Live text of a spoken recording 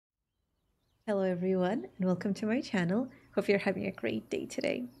Hello everyone and welcome to my channel. Hope you're having a great day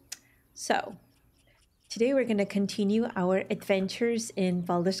today. So, today we're going to continue our adventures in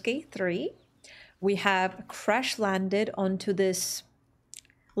Baldur's Gate 3. We have crash landed onto this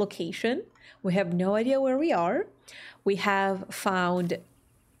location. We have no idea where we are. We have found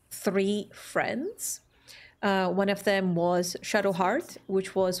 3 friends. One of them was Shadowheart,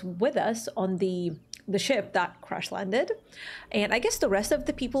 which was with us on the ship that crash landed. And I guess the rest of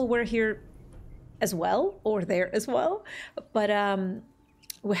the people were here as well, or there as well, but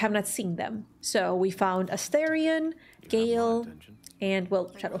we have not seen them. So we found Astarion, Gale, and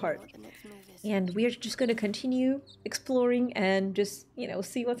well, Shadowheart. And we are just going to continue exploring and just,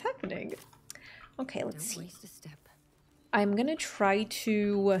 see what's happening. Okay, let's see. I'm gonna try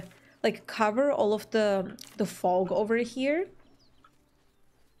to like cover all of the fog over here.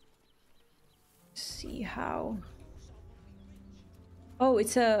 See how. Oh,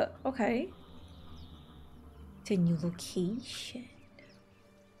 it's a okay. It's a new location.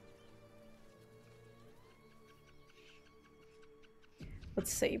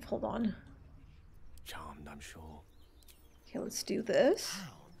 Let's save. Hold on. Charmed, I'm sure. Okay, let's do this.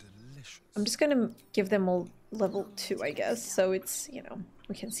 How delicious. I'm just gonna give them all level 2, I guess, so it's,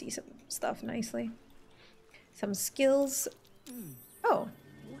 we can see some stuff nicely. Some skills. Oh.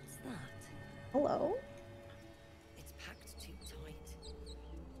 What's that? Hello. It's packed too tight.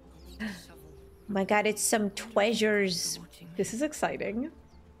 I'll need a shovel. Oh my god, it's some treasures. This is exciting.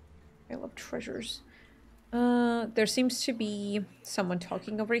 I love treasures. There seems to be someone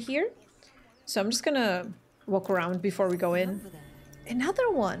talking over here. So I'm just gonna walk around before we go in. Another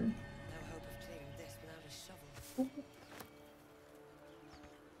one. No hope of clearing this without a shovel.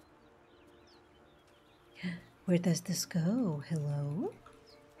 Where does this go? Hello?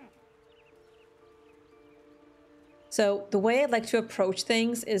 So the way I'd like to approach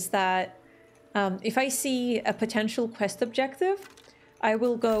things is that if I see a potential quest objective, I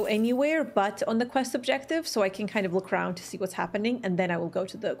will go anywhere but on the quest objective so I can kind of look around to see what's happening, and then I will go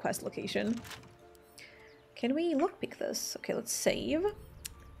to the quest location. Can we lockpick this? Okay, let's save.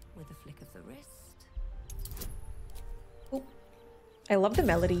 With a flick of the wrist. Oop. I love the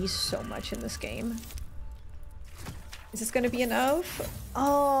melodies so much in this game. Is this gonna be enough?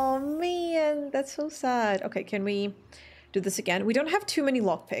 Oh man, that's so sad. Okay, can we do this again? We don't have too many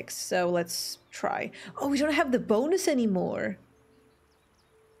lockpicks, so let's try. Oh, we don't have the bonus anymore.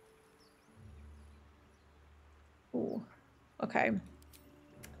 Ooh, okay.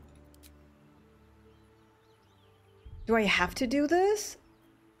 Do I have to do this?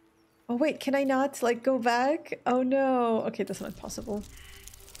 Oh wait, can I not like go back? Oh no. Okay, that's not possible.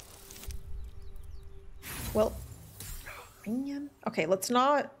 Well, man. Okay, let's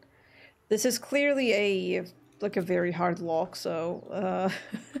not. This is clearly a very hard lock, so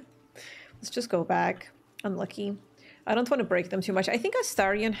let's just go back. Unlucky. I don't want to break them too much. I think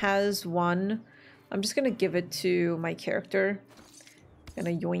Astarion has one. I'm just gonna give it to my character.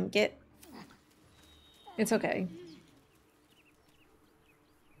 Gonna yoink it. It's okay.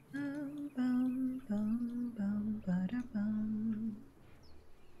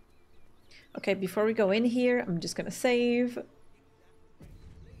 Okay, before we go in here, I'm just gonna save.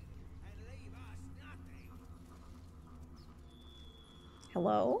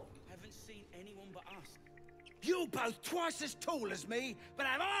 Hello? Haven't seen anyone but us. You're both twice as tall as me, but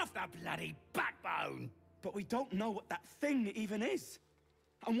have half the bloody backbone. But we don't know what that thing even is.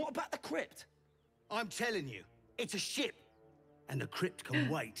 And what about the crypt? I'm telling you, it's a ship. And the crypt can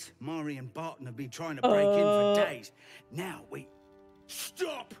wait. Mari and Barton have been trying to break in for days. Now we...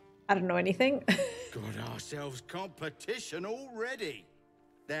 Stop! I don't know anything. Got ourselves competition already.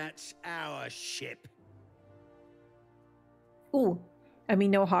 That's our ship. Ooh, I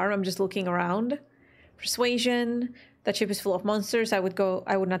mean no harm. I'm just looking around. Persuasion. That ship is full of monsters. I would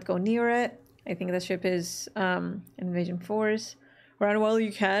not go near it. I think that ship is invasion force. Run while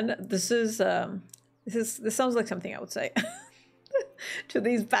you can. This sounds like something I would say to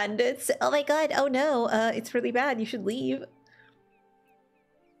these bandits. Oh my god. Oh no. It's really bad. You should leave.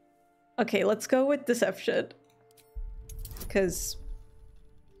 Okay, let's go with deception. Because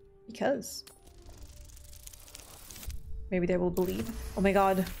maybe they will believe. Oh my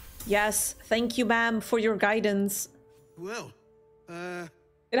god. Yes. Thank you, ma'am, for your guidance. Well,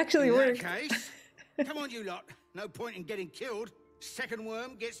 it actually in worked. that case, come on, you lot. No point in getting killed. Second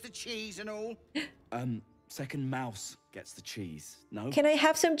worm gets the cheese and all. Second mouse gets the cheese. No? Can I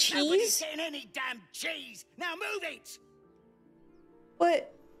have some Nobody's cheese? getting any damn cheese. Now move it.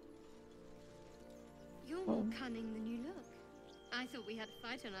 What? You're more cunning than you look. I thought we had a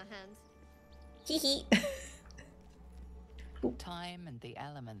fight on our hands. Hee hee. Time and the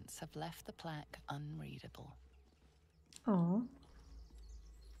elements have left the plaque unreadable. Oh.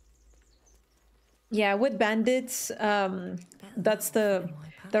 Yeah, with bandits, that's the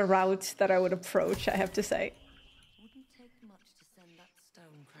route that I would approach, I have to say. Wouldn't take much to send that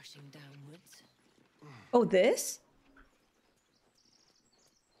stone crashing downwards. Oh, this?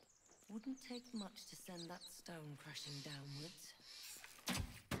 Wouldn't take much to send that stone crashing downwards.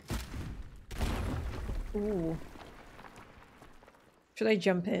 Ooh. Should I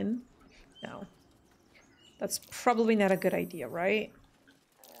jump in? No. That's probably not a good idea, right?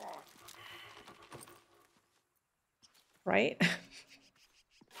 Right?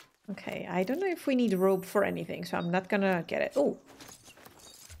 Okay, I don't know if we need rope for anything, so I'm not gonna get it. Oh!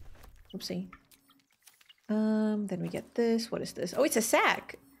 Oopsie. Then we get this. What is this? Oh, it's a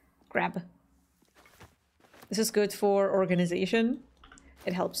sack! Grab. This is good for organization.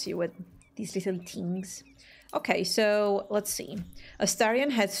 It helps you with these little things. Okay, so let's see.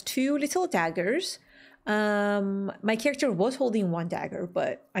 Astarion has 2 little daggers. My character was holding 1 dagger,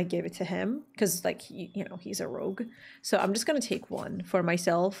 but I gave it to him because, like, you know, he's a rogue. So I'm just gonna take 1 for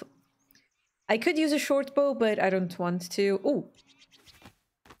myself. I could use a short bow, but I don't want to. Oh,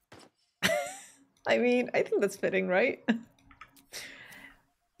 I mean, I think that's fitting, right?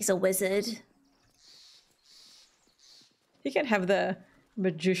 He's a wizard. He can have the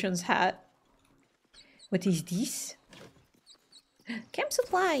magician's hat. What is this? Camp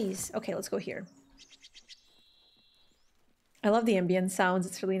supplies. Okay, let's go here. I love the ambient sounds.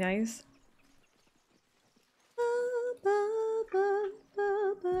 It's really nice.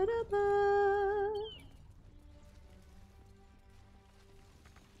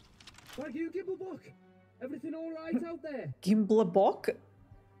 Thank you, Gimblebock. Everything all right out there? Gimblebock?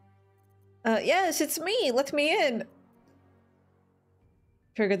 Yes, it's me. Let me in.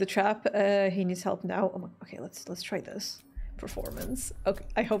 Trigger the trap. He needs help now. Oh my, okay, let's try this. Performance. Okay,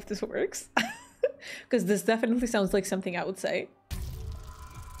 I hope this works. Because this definitely sounds like something I would say.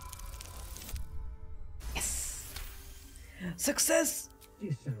 Yes! Success!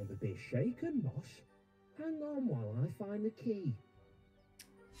 You sound a bit shaken, boss. Hang on while I find the key.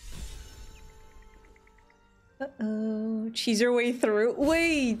 Uh-oh. Cheese your way through.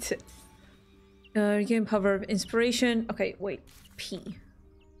 Wait! You gain power of inspiration. Okay, wait. P.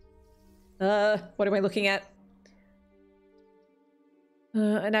 What am I looking at?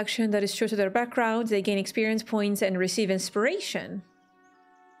 An action that is true to their background. They gain experience points and receive inspiration.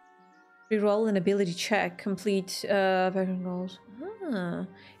 Reroll an ability check. Complete background goals. Huh.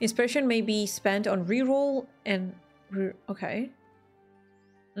 Inspiration may be spent on reroll and... okay.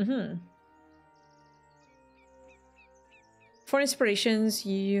 For inspirations,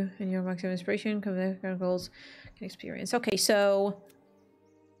 you and your maximum inspiration background goals can experience. Okay, so...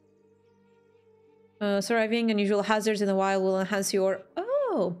 surviving unusual hazards in the wild will enhance your...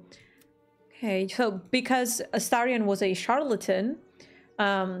 Oh! Okay, so because Astarion was a charlatan,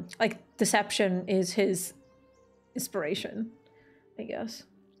 like, deception is his inspiration, I guess.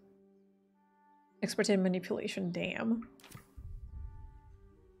 Expert in manipulation, damn.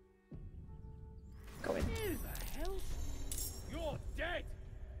 Go in. Who the hell? You're dead!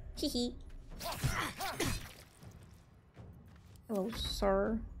 Hehe. Hello,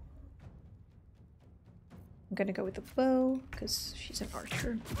 sir. I'm gonna go with the bow, because she's an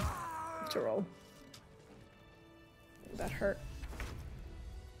archer, after all. That hurt.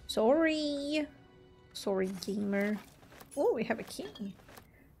 Sorry! Sorry, gamer. Oh, we have a key.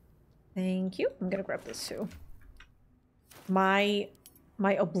 Thank you. I'm gonna grab this too. My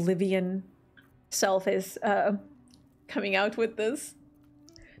Oblivion self is coming out with this.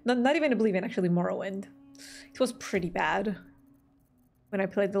 Not even Oblivion, actually Morrowind. It was pretty bad. When I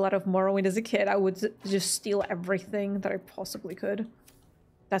played a lot of Morrowind as a kid, I would just steal everything that I possibly could.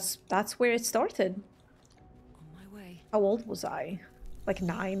 That's where it started. On my way. How old was I? Like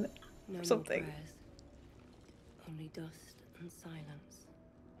 9 No or something. more prayers. Only dust and silence.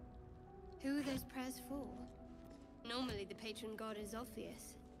 Who are those prayers for? Normally the patron god is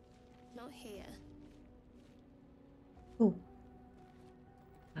Orpheus. Not here. Oh.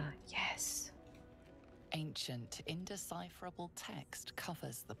 Yes. Ancient, indecipherable text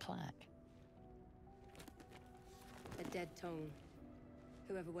covers the plaque. A dead tongue.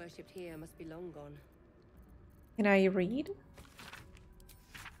 Whoever worshipped here must be long gone. Can I read?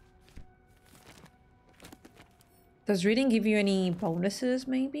 Does reading give you any bonuses,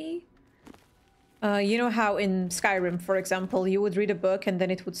 maybe? You know how in Skyrim, for example, you would read a book and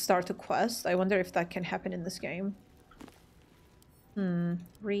then it would start a quest? I wonder if that can happen in this game.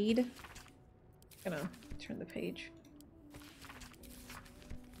 Read. Gonna turn the page.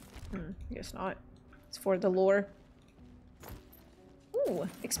 I guess not. It's for the lore. Ooh,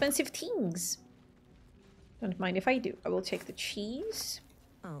 expensive things. Don't mind if I do. I will take the cheese.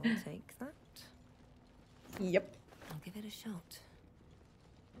 I'll take that. Yep. I'll give it a shot.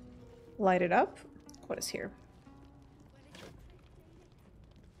 Light it up. What is here?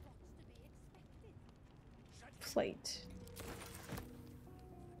 Plate.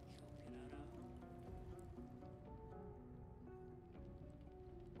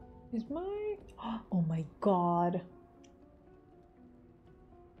 Is my... Oh my god.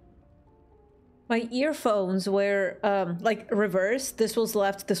 My earphones were like reversed. This was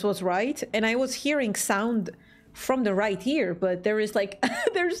left, this was right. And I was hearing sound from the right ear, but there is like,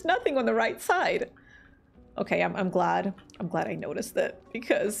 there's nothing on the right side. Okay, I'm glad. I'm glad I noticed that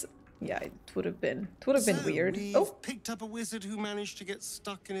because yeah, it would have been weird. We've picked up a wizard who managed to get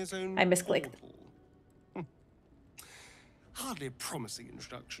stuck in his own I misclicked. portal. Hardly a promising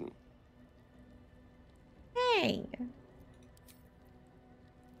introduction. Hey.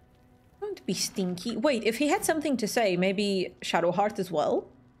 Don't be stinky. Wait, if he had something to say, maybe Shadowheart as well?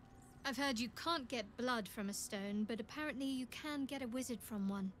 I've heard you can't get blood from a stone, but apparently you can get a wizard from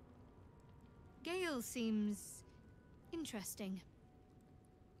one. Gale seems interesting.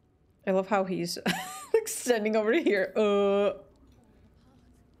 I love how he's like standing over here. You're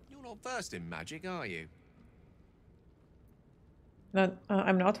not versed in magic, are you? Not,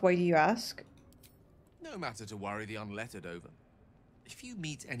 I'm not. Why do you ask? No matter to worry the unlettered over. If you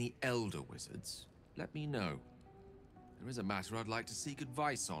meet any elder wizards, let me know. There is a matter I'd like to seek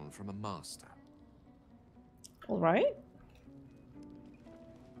advice on from a master. All right.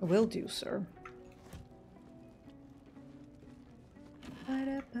 Will do, sir.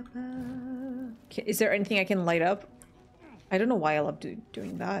 Okay, is there anything I can light up? I don't know why I love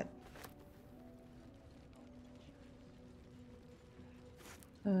doing that.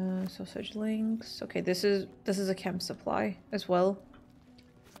 Sausage links. Okay, this is a camp supply as well.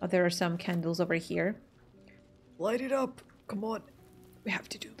 Oh, there are some candles over here. Light it up. Come on. We have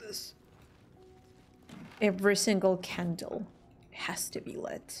to do this. Every single candle has to be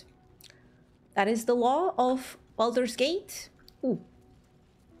lit. That is the law of Baldur's Gate. Ooh.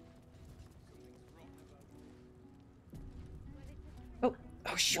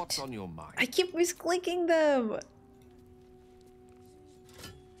 Oh shoot. What's on your mind? I keep misclicking them.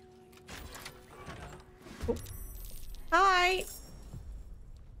 Oh. Hi.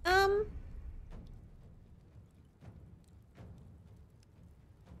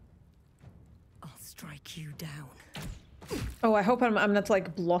 I'll strike you down. Oh, I hope I'm not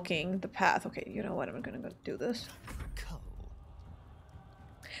like blocking the path. Okay, you know what? I'm gonna go do this.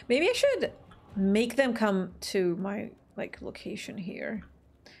 Maybe I should make them come to my like location here,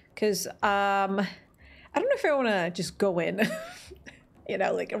 because I don't know if I want to just go in, you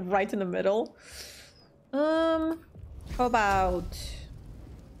know, like right in the middle. How about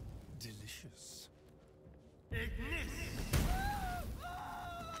delicious?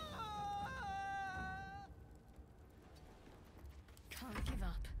 Can't give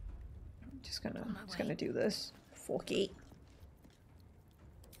up. I'm just gonna do this. Forky.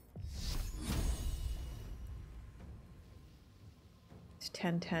 It's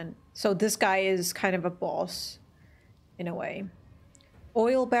 10-10. So this guy is kind of a boss in a way.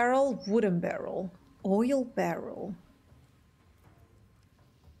 Oil barrel, wooden barrel. Oil barrel.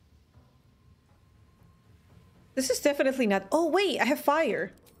 This is definitely not... Oh, wait, I have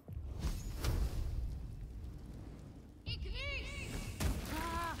fire.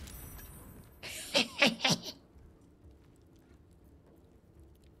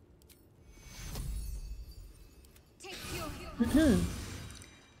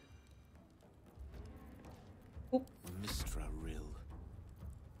 Mistra Rill.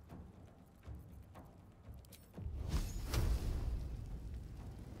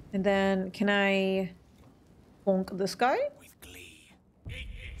 And then, can I bonk this guy? With glee.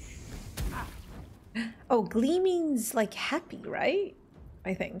 Oh, glee means like happy, right?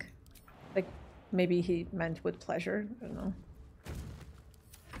 I think. Like, maybe he meant with pleasure. I don't know.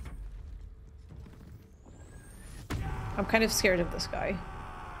 I'm kind of scared of this guy.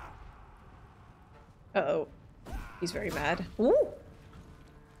 Uh-oh. He's very mad. Ooh!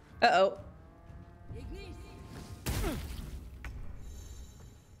 Uh-oh.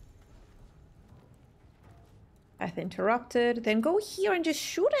 Path interrupted. Then go here and just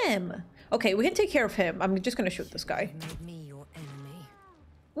shoot him. Okay, we can take care of him. I'm just gonna shoot this guy. Made me your enemy.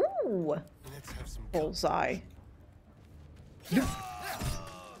 Ooh! Let's have some Bullseye. Need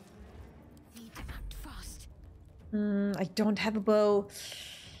to act fast. I don't have a bow.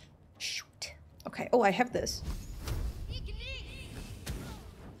 Shoot. Okay. Oh, I have this.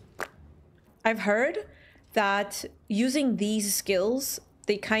 I've heard that using these skills,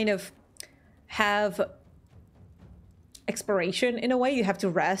 they kind of have expiration in a way. You have to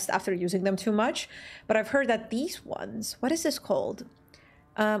rest after using them too much. But I've heard that these ones, what is this called?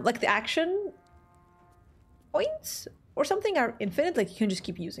 Like the action points or something are infinite. Like you can just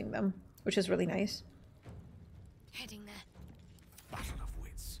keep using them, which is really nice. Heading there. Battle of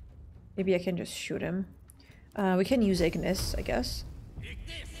wits. Maybe I can just shoot him. We can use Ignis, I guess.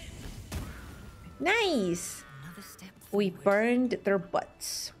 Nice! Another step We forward. burned their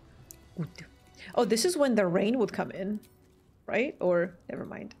butts. Oh, this is when the rain would come in, right? Or never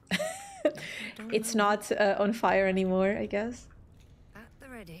mind. It's not on fire anymore, I guess. At the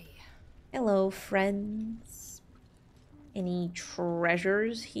ready. Hello, friends. Any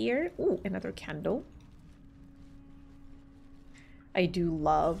treasures here? Ooh, another candle. I do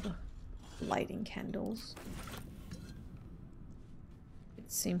love lighting candles.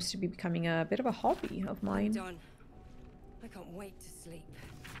 It seems to be becoming a bit of a hobby of mine. Done. I can't wait to sleep.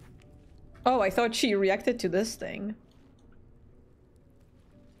 Oh, I thought she reacted to this thing.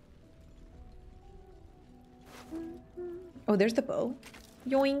 Oh, there's the bow.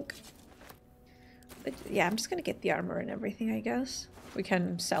 Yoink. But yeah, I'm just gonna get the armor and everything, I guess. We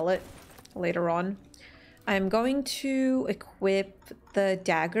can sell it later on. I'm going to equip the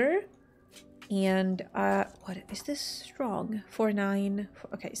dagger. And, what is this? Strong. 4-9.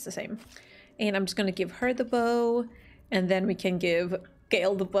 Okay, it's the same. And I'm just gonna give her the bow. And then we can give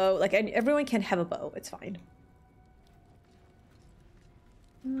Gale the bow. Like, everyone can have a bow. It's fine.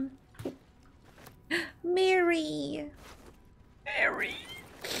 Mary! Mary!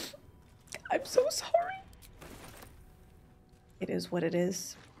 I'm so sorry. It is what it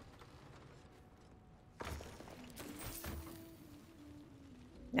is.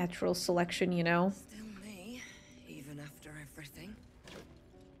 Natural selection, you know? Still me, even after everything.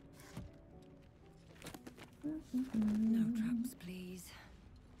 No traps, please.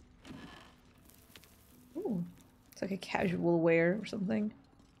 Ooh, it's like a casual wear or something.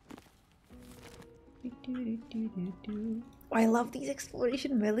 Oh, I love these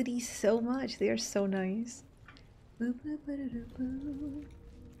exploration melodies so much. They are so nice. No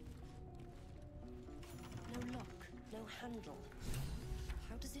lock, no handle.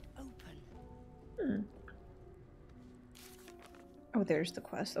 How does it open? Oh, there's the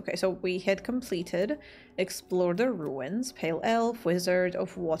quest. Okay, so we had completed Explore the Ruins, Pale Elf, Wizard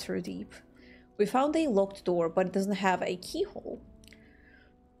of Waterdeep. We found a locked door, but it doesn't have a keyhole.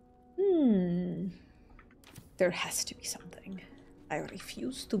 There has to be something. I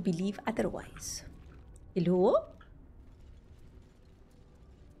refuse to believe otherwise. Hello?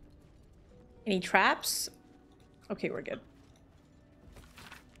 Any traps? Okay, we're good.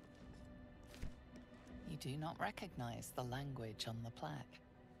 You do not recognize the language on the plaque.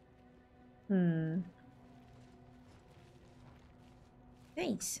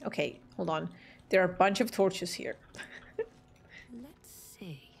 Nice. Okay, hold on. There are a bunch of torches here. Let's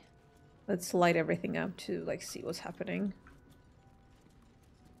see. Let's light everything up to, like, see what's happening.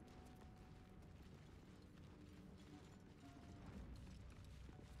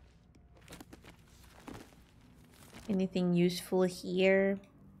 Anything useful here?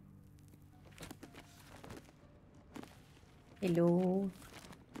 Hello?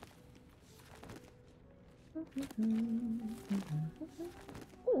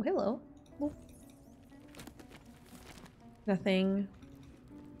 Oh, hello. Oh. Nothing.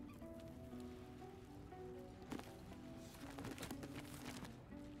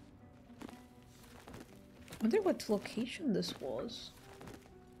 I wonder what location this was.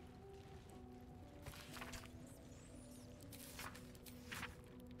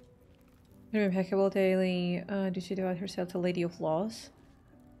 Impeccable daily. Did she devote herself to Lady of Laws?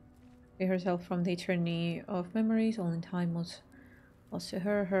 Free herself from the tyranny of memories. Only time was lost to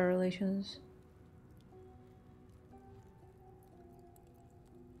her. Her relations.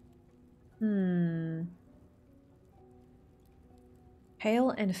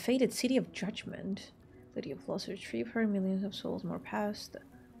 Pale and faded city of judgment. Lady of Laws retrieve her. Millions of souls more past.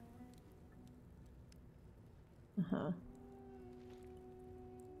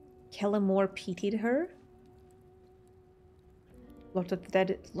 Kellamore pitied her. Lord of the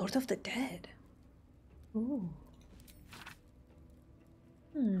Dead. Lord of the Dead. Ooh.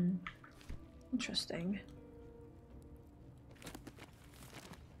 Interesting.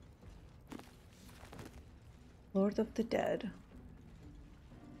 Lord of the Dead.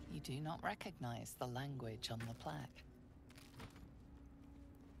 You do not recognize the language on the plaque.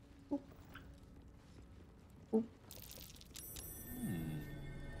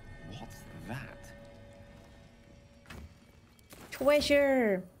 What's that?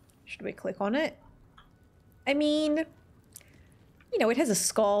 Treasure! Should we click on it? I mean, you know, it has a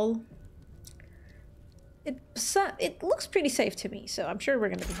skull. It looks pretty safe to me, so I'm sure we're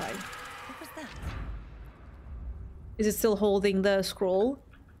gonna be fine. What was that? Is it still holding the scroll?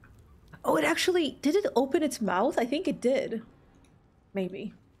 Oh, it actually... Did it open its mouth? I think it did.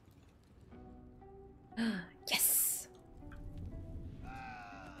 Maybe. Yes!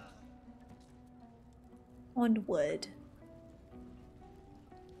 Onward.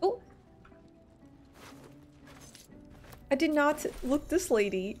 Oh! I did not look this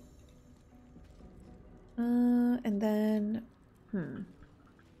lady. And then...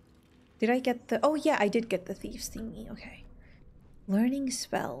 Did I get the... Oh yeah, I did get the Thieves thingy. Okay. Learning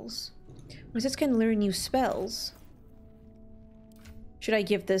spells. Wizards can learn new spells. Should I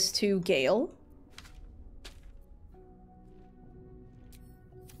give this to Gale?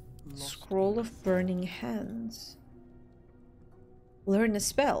 Scroll of Burning Hands. Learn a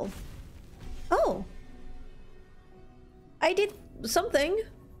spell. Oh! I did something.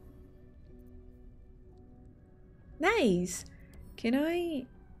 Nice. Can I...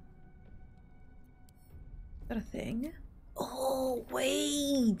 Is that a thing? Oh,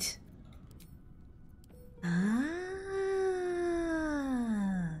 wait! Ah.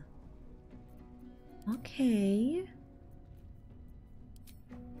 Okay.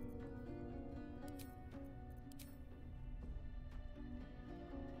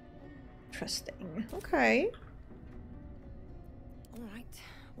 Interesting. Okay. All right.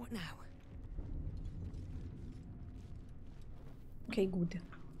 What now? Okay, good.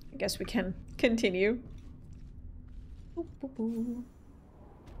 I guess we can continue. Boop, boop, boop.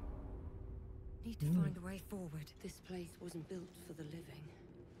 Need to find a way forward. This place wasn't built for the living.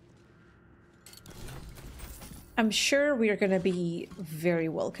 I'm sure we are gonna be very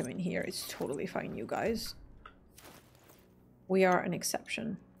welcome in here. It's totally fine, you guys. We are an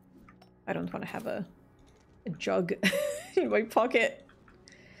exception. I don't want to have a jug in my pocket.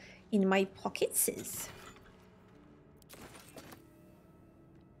 In my pockets.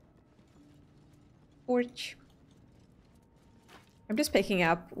 Torch. I'm just picking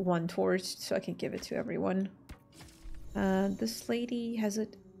up one torch so I can give it to everyone. This lady has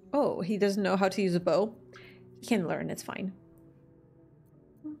it. Oh, he doesn't know how to use a bow. He can learn, it's fine.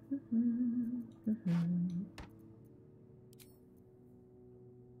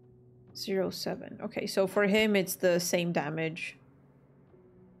 0.7. Okay, so for him it's the same damage.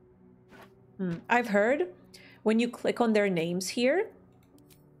 I've heard when you click on their names here,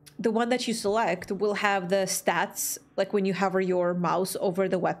 the one that you select will have the stats, like when you hover your mouse over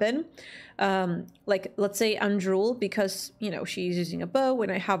the weapon. Like, let's say Andrul, because, you know, she's using a bow.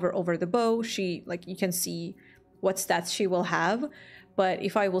 When I hover over the bow, she, like, you can see what stats she will have. But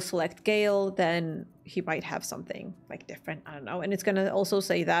if I will select Gale, then he might have something, like, different. I don't know. And it's going to also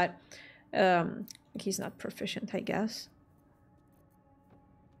say that he's not proficient, I guess.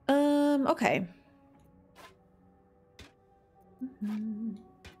 Okay.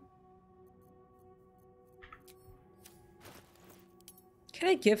 Can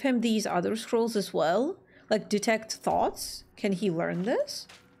I give him these other scrolls as well? Like detect thoughts? Can he learn this?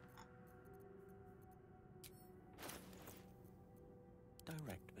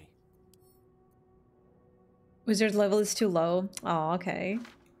 Direct me. Wizard level is too low. Oh, okay.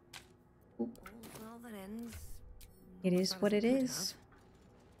 Well, that ends. It is what it is.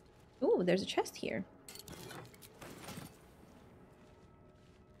 Ooh, there's a chest here.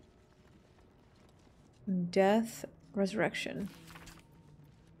 Death, resurrection.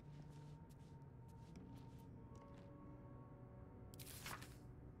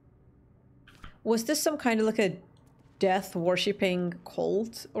 Was this some kind of like a death worshipping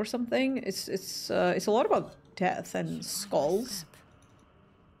cult or something? It's a lot about death and skulls.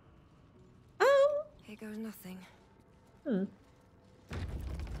 Here goes nothing.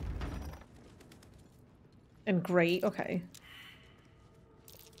 And great, okay.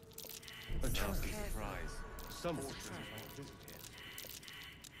 A nasty surprise. Someone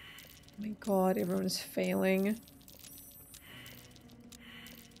Oh my god, everyone's failing.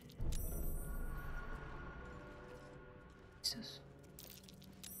 Jesus.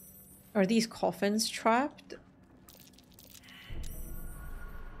 Are these coffins trapped?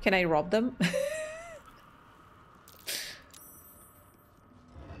 Can I rob them?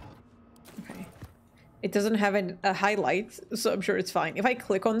 Okay. It doesn't have a highlight, so I'm sure it's fine. If I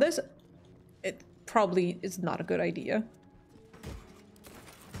click on this, it probably is not a good idea.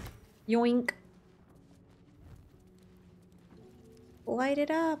 Yoink. Light it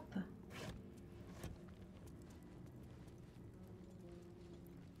up.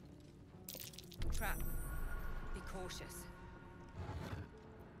 Trap. Be cautious.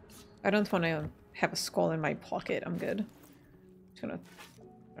 I don't want to have a skull in my pocket. I'm good. Just gonna,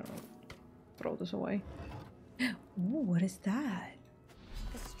 I don't know, throw this away. Ooh, what is that?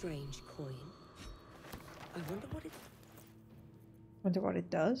 A strange coin. I wonder what it... Wonder what it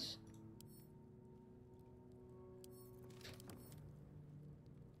does.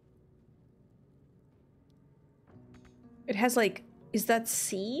 It has like, is that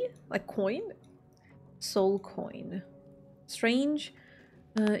C? Like coin? Soul coin. Strange,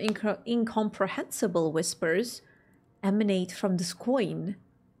 incomprehensible whispers emanate from this coin.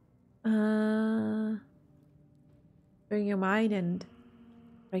 During your mind and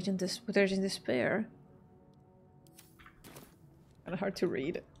right in this, there's in despair. Kind of hard to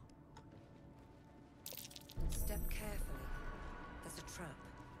read. Step carefully. There's a trap.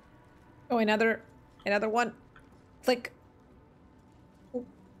 Oh, another one. Click. Oh.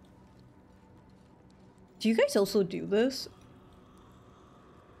 Do you guys also do this?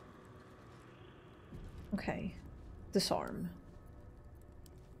 Okay. Disarm.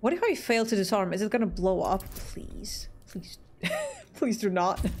 What if I fail to disarm? Is it gonna blow up? Please. Please. Please do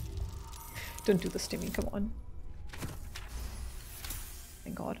not. Don't do this to me. Come on.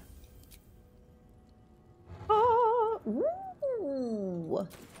 Thank God. Ah! Ooh!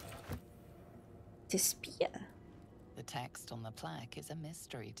 It's a spear. The text on the plaque is a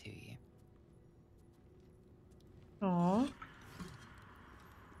mystery to you. Aww.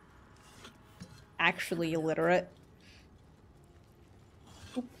 Actually illiterate.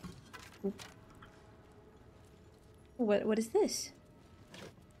 Oop. Oop. What is this?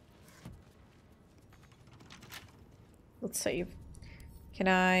 Let's save. Can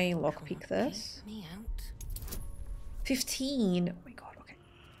I lockpick this? Me out. 15. Oh my god, okay.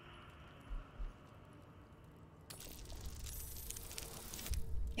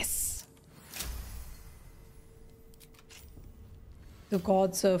 Yes. The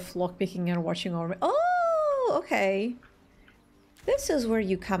gods of lockpicking are watching over me. Oh, okay. This is where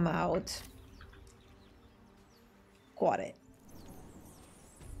you come out. Got it.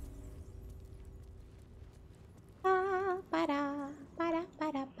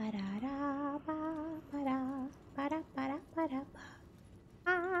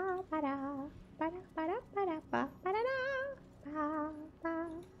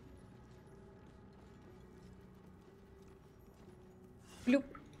 Bloop.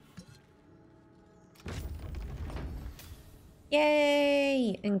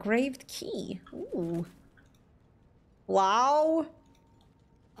 Yay! Engraved key. Ooh. Wow.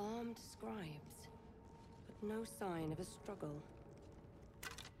 Armed scribes, but no sign of a struggle.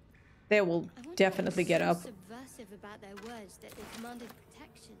 They will definitely get up. Subversive about their words that they commanded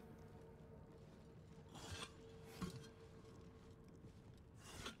protection.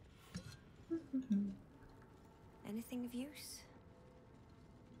 Anything of use?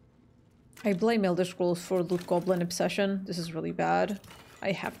 I blame Elder Scrolls for loot goblin obsession. This is really bad.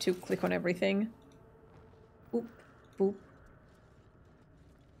 I have to click on everything. Boop, boop.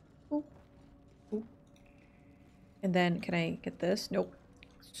 Boop, boop. And then, can I get this? Nope.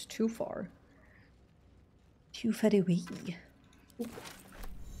 It's too far. Too far away. Boop.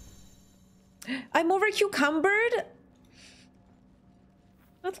 I'm over cucumbered?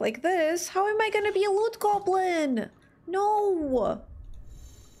 Not like this. How am I gonna be a loot goblin? No!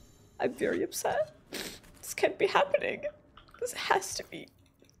 I'm very upset. This can't be happening. This has to be.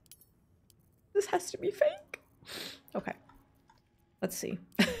 This has to be fake. Okay. Let's see.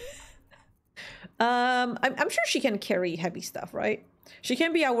 I'm sure she can carry heavy stuff, right? She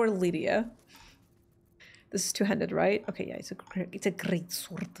can be our Lydia. This is two-handed, right? Okay, yeah, it's a great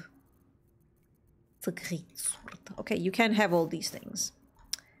sword. It's a great sword. Okay, you can have all these things.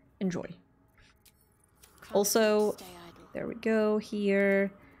 Enjoy. Also, there we go.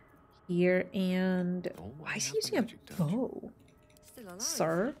 Here, and why is he using a bow? Still alive.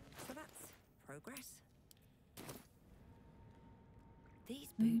 Sir? So that's progress. These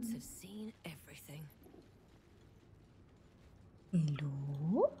boots have seen everything.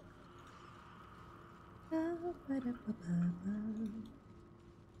 Hello? Better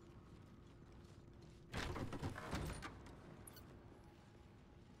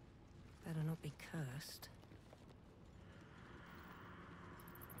not be cursed.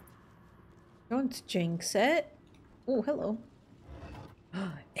 Don't jinx it. Oh, hello.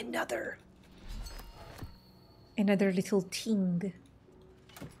 Another little ting.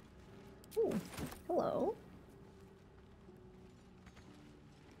 Oh, hello.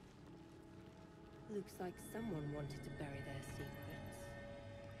 Looks like someone wanted to bury their secrets.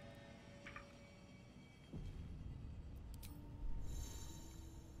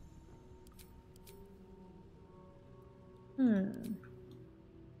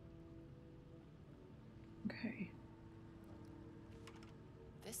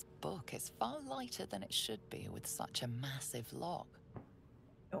 book is far lighter than it should be with such a massive lock.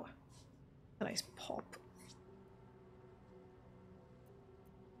 Oh, a nice pop.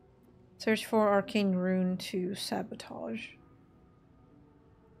 Search for arcane rune to sabotage.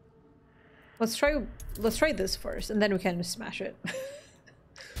 Let's try this first, and then we can smash it.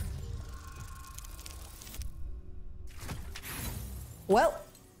 Well,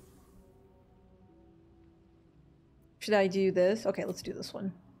 should I do this? Okay, let's do this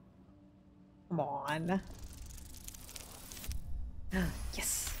one. Come on.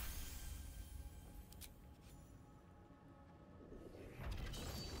 Yes.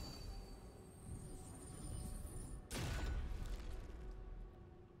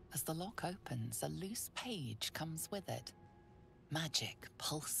 As the lock opens, a loose page comes with it. Magic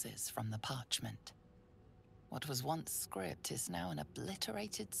pulses from the parchment. What was once script is now an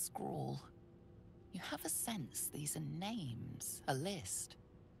obliterated scrawl. You have a sense these are names, a list.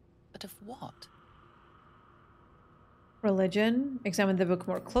 But of what? Religion. Examine the book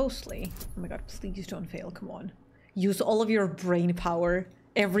more closely. Oh my god, please don't fail, come on. Use all of your brain power.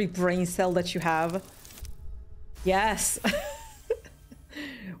 Every brain cell that you have. Yes!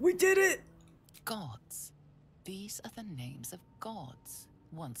 We did it! Gods. These are the names of gods.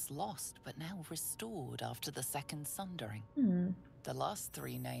 Once lost, but now restored after the Second Sundering. The last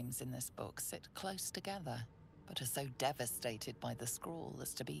three names in this book sit close together, but are so devastated by the scroll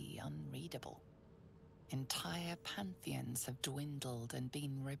as to be unreadable. Entire pantheons have dwindled and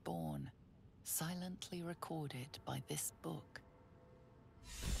been reborn, silently recorded by this book.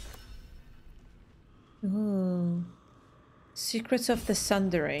 Ooh. Secrets of the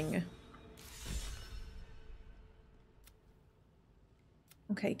Sundering.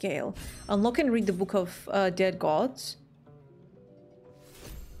 Okay, Gale. Unlock and read the Book of Dead Gods.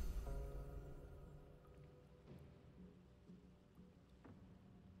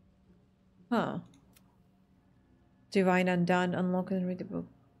 Huh. Divine Undone. Unlock and read the book.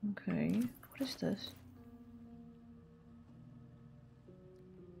 Okay. What is this?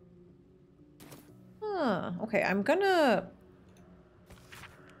 Huh. Okay, I'm gonna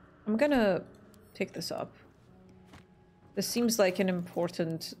pick this up. This seems like an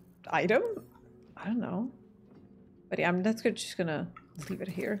important item. I don't know. But yeah, I'm just gonna leave it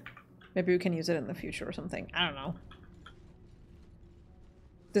here. Maybe we can use it in the future or something. I don't know.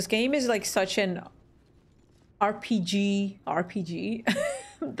 This game is like such an RPG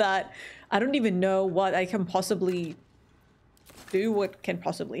that I don't even know what I can possibly do, what can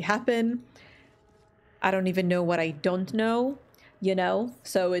possibly happen. I don't even know what I don't know, you know?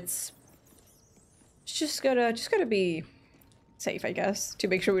 So it's just gotta be safe, I guess, to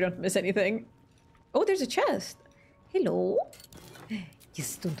make sure we don't miss anything. Oh, there's a chest. Hello.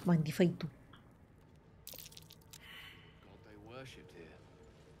 Yes, don't mind if I do. God they worshipped here.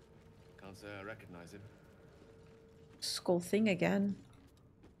 Can't say I recognize him. Skull thing again.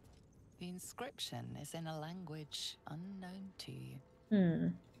 The inscription is in a language unknown to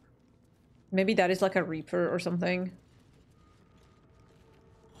you. Maybe that is like a reaper or something.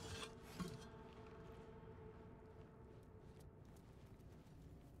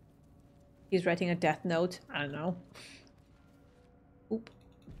 He's writing a death note. I don't know. Oop.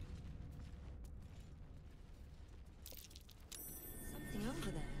 Something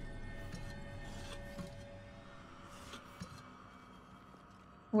over there.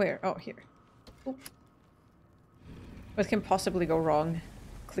 Where? Oh, here. Oop. What can possibly go wrong?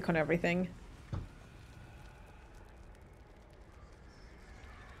 Click on everything.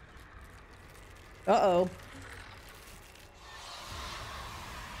 Uh-oh.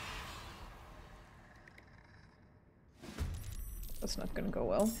 That's not gonna go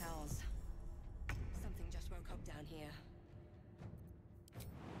well. Hells. Something just woke up down here.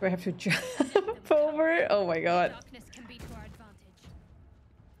 Do I have to jump over? Oh my god. Darkness can be to our advantage.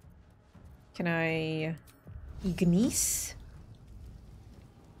 Can I... Ignis?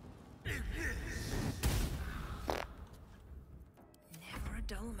 Never a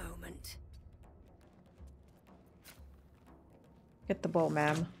dull moment. Get the bow,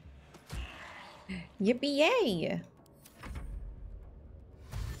 ma'am. Yippee-yay!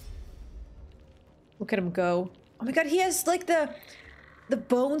 Look at him go. Oh my god, he has like the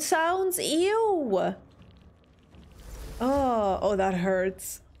bone sounds. Ew! Oh, that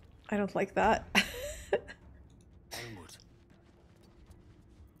hurts. I don't like that. Onward.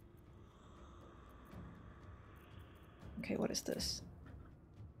 Okay, what is this?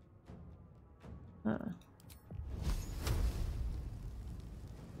 I'm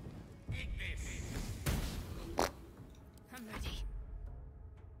ready.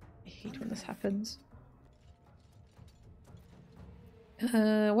 I hate when this happens.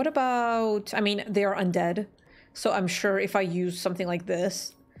 What about... I mean, they are undead. So I'm sure if I use something like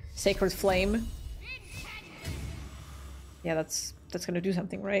this, Sacred Flame... Yeah, that's gonna do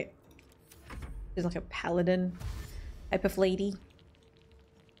something, right? She's like a paladin type of lady.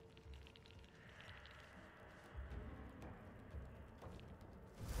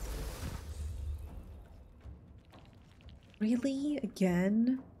 Really?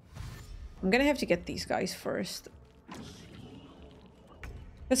 Again? I'm gonna have to get these guys first.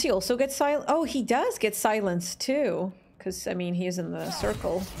 Does he also get silent? Oh, he does get silenced too. Because, I mean, he is in the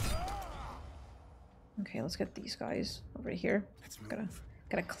circle. Okay, let's get these guys over here.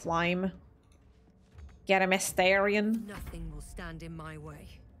 Gotta climb. Get a Mystarian. Nothing will stand in my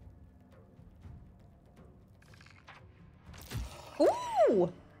way.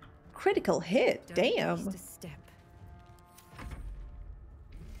 Ooh! Critical hit. Damn. Just a step.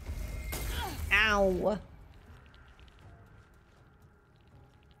 Ow.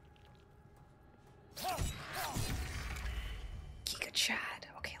 Giga Chad.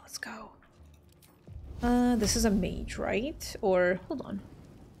 Okay, let's go. This is a mage, right? Or, hold on.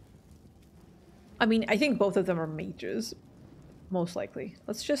 I mean, I think both of them are mages. Most likely.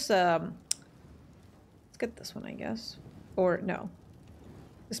 Let's just, let's get this one, I guess. Or, no.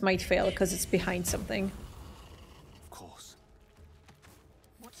 This might fail because it's behind something. Of course.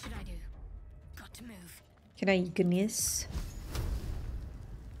 What should I do? Got to move. Can I Ignis?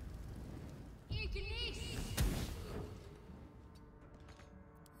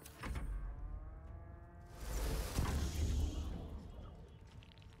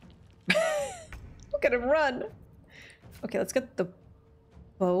 Look at him run! Okay, let's get the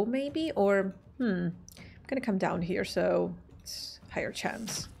bow maybe? Or, I'm gonna come down here so it's higher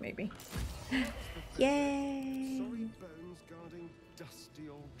chance, maybe. Yay! Sorry bones guarding dusty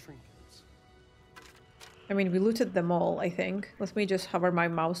old trinkets. I mean, we looted them all, I think. Let me just hover my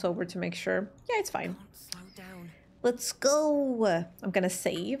mouse over to make sure. Yeah, it's fine. Slow down. Let's go! I'm gonna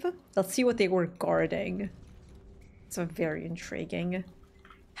save. Let's see what they were guarding. It's very intriguing.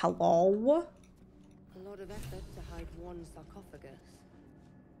 Hello? A lot of effort to hide one sarcophagus.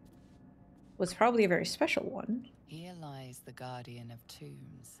 Was probably a very special one. Here lies the guardian of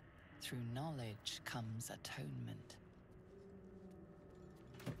tombs. Through knowledge comes atonement.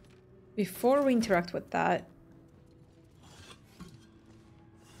 Before we interact with that...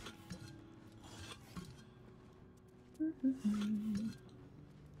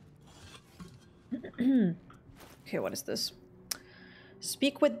 Okay, what is this?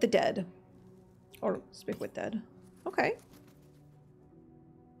 Speak with the dead. Or speak with dead. Okay.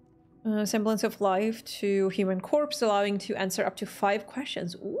 Semblance of life to human corpse, allowing to answer up to 5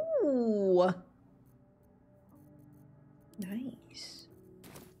 questions. Ooh. Nice.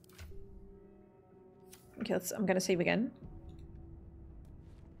 Okay, I'm gonna save again.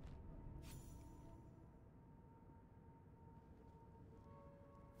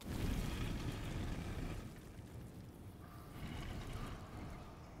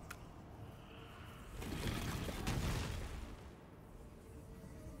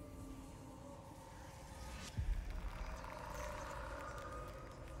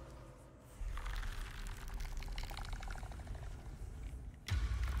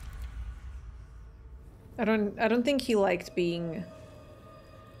 I don't think he liked being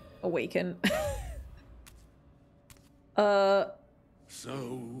awakened.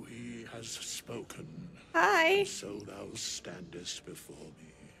 So he has spoken. Hi. And so thou standest before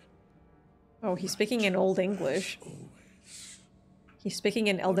me. Oh, he's speaking in Old English. He's speaking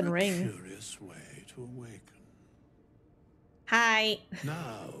in Elden What a Ring. Curious way to awaken. Hi.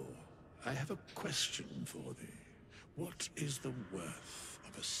 Now, I have a question for thee. What is the worth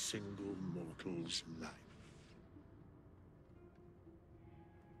of a single mortal's life?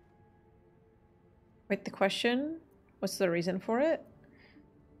 Wait, the question? What's the reason for it?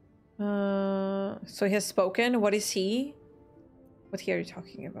 So he has spoken. What is he? What are you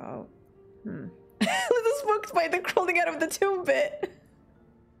talking about? This booked by the crawling out of the tomb bit.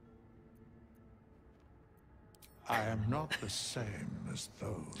 I am not the same as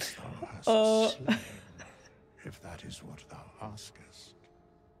those thou hast slain, if that is what thou askest.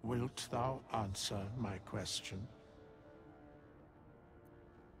 Wilt thou answer my question?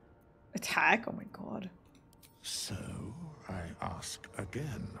 Attack? Oh my god. So, I ask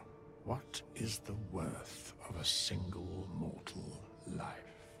again, what is the worth of a single mortal life?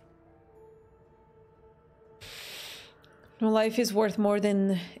 No life is worth more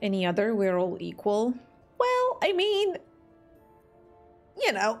than any other. We're all equal. Well, I mean,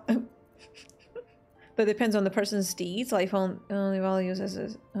 you know. But it depends on the person's deeds. Life only values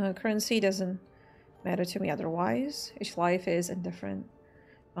as a currency doesn't matter to me otherwise. Each life is indifferent.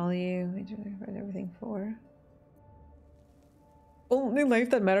 Value, everything for. Only life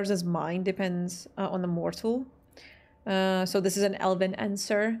that matters is mine depends on the mortal. So this is an elven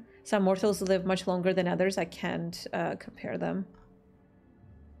answer. Some mortals live much longer than others. I can't compare them.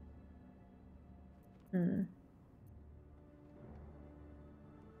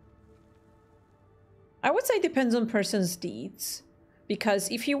 I would say it depends on person's deeds. Because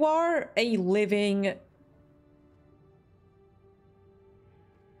if you are a living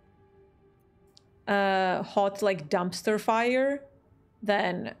hot like dumpster fire,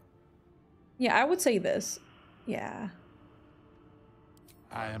 then yeah, I would say this. Yeah.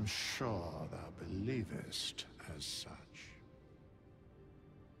 I am sure thou believest as such.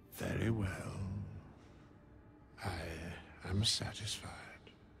 Very well. I am satisfied.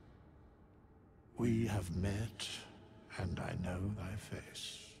 We have met, and I know thy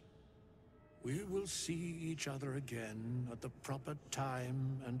face. We will see each other again at the proper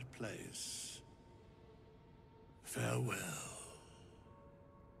time and place. Farewell.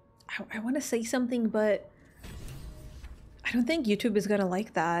 I want to say something, but I don't think YouTube is gonna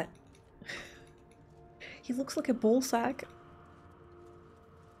like that. He looks like a bull sack.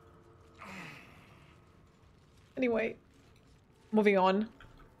 Anyway, moving on.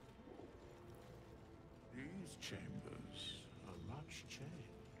 These chambers are much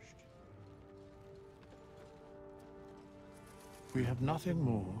changed. We have nothing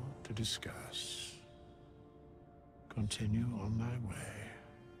more to discuss. Continue on thy way,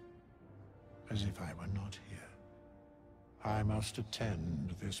 as if I were not here. I must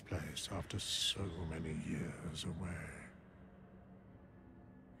attend this place after so many years away.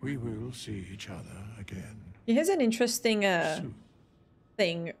 We will see each other again. He has an interesting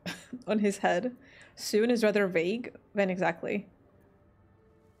thing on his head. Soon is rather vague. When exactly?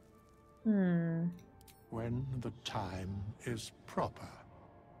 When the time is proper.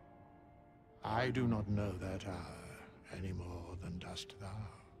 I do not know that hour any more than dost thou.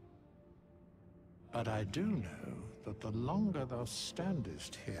 But I do know that the longer thou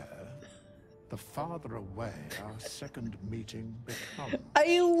standest here, the farther away our second meeting becomes.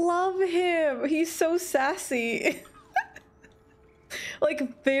 I love him. He's so sassy.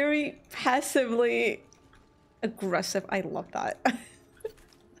 Like very passively aggressive. I love that.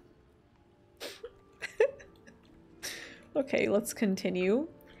 Okay, let's continue.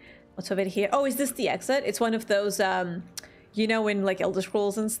 What's over here? Oh, is this the exit? It's one of those, you know, in like Elder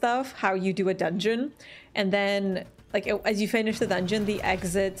Scrolls and stuff, how you do a dungeon and then like as you finish the dungeon, the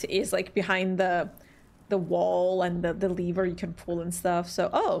exit is like behind the wall and the lever you can pull and stuff. So,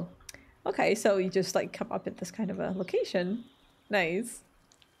 oh, okay. So you just like come up at this kind of a location. Nice.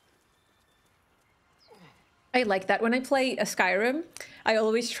 I like that. When I play a Skyrim, I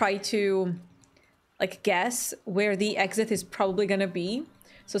always try to like guess where the exit is probably gonna be.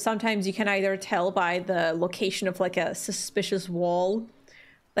 So sometimes you can either tell by the location of like a suspicious wall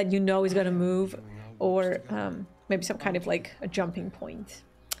that you know is gonna move, or maybe some kind of like a jumping point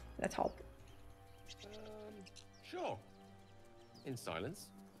at the top. Sure. In silence.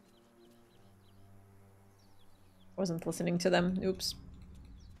 Wasn't listening to them. Oops.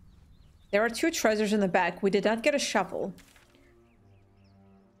 There are 2 treasures in the back. We did not get a shovel.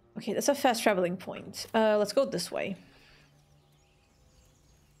 Okay, that's a fast traveling point. Let's go this way.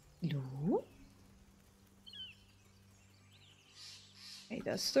 Hello? Okay,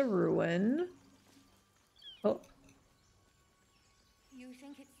 that's the ruin. Oh. You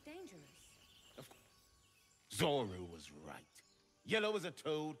think it's dangerous? Zoru was right. Yellow as a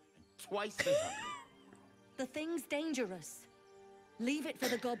toad and twice as ugly. The thing's dangerous. Leave it for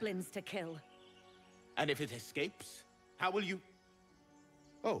the goblins to kill. And if it escapes, how will you...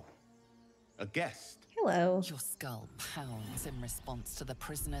 Oh, a guest. Hello. Your skull pounds in response to the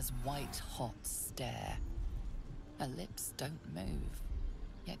prisoner's white-hot stare. Her lips don't move,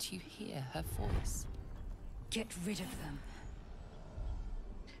 yet you hear her voice. Get rid of them.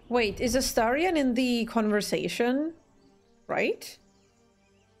 Wait, is Astarion in the conversation? Right?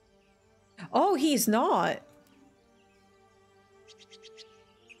 Oh, he's not.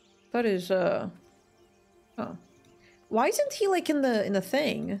 That is, Oh. Why isn't he, like, in the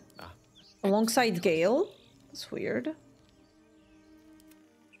thing? Alongside Gale? That's weird.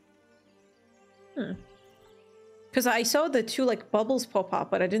 Because I saw the 2, like, bubbles pop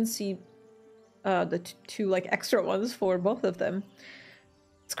up, but I didn't see the 2, like, extra ones for both of them.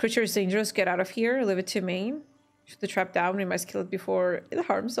 This creature is dangerous. Get out of here. Leave it to me. Shoot the trap down. We must kill it before it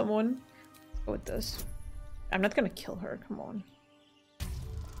harms someone. Let's go with this. I'm not gonna kill her. Come on.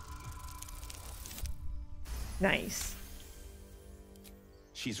 Nice.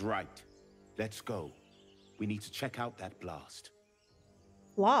 She's right. Let's go. We need to check out that blast.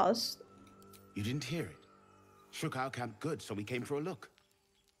 Lost? You didn't hear it? Shook our camp good, so we came for a look.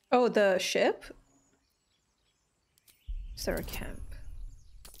 Oh, the ship? Is there a camp?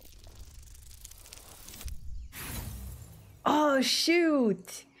 Oh,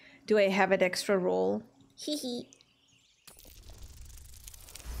 shoot! Do I have an extra roll? Hee hee.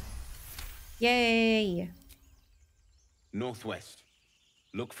 Yay! Northwest.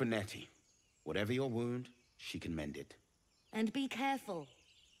 Look for Nettie. Whatever your wound, she can mend it. And be careful.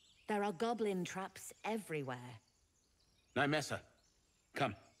 There are goblin traps everywhere. Nymessa,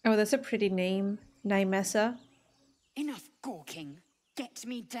 come. Oh, that's a pretty name. Nymessa. Enough gawking. Get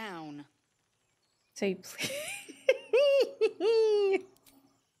me down. Say please.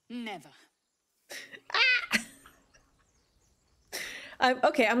 Never.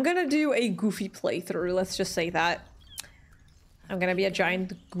 Okay, I'm gonna do a goofy playthrough. Let's just say that. I'm gonna be a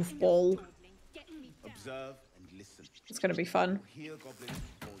giant goofball. Observe and listen. It's gonna be fun. You hear goblins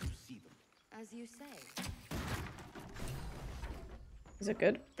before you see them. As you say. Is it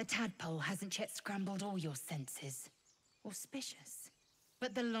good? The tadpole hasn't yet scrambled all your senses. Auspicious.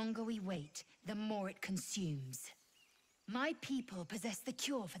 But the longer we wait, the more it consumes. My people possess the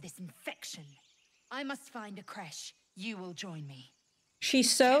cure for this infection. I must find a creche. You will join me.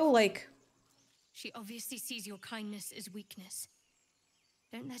 She's so, like... She obviously sees your kindness as weakness.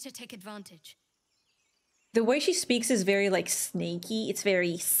 Don't let her take advantage. The way she speaks is very, like, snaky. It's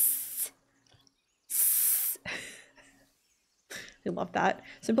very... I love that.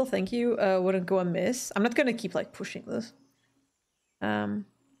 Simple thank you wouldn't go amiss. I'm not gonna keep, like, pushing this. Join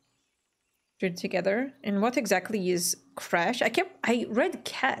together. And what exactly is crash? I read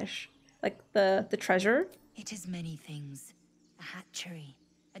cache. Like, the treasure. It is many things. A hatchery,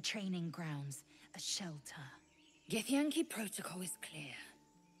 a training grounds, a shelter. Githyanki protocol is clear.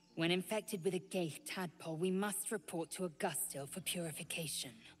 When infected with a Gaith tadpole, we must report to Augustil for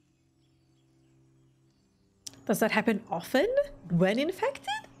purification. Does that happen often? When infected?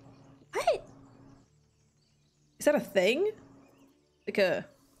 What? Is that a thing? Like a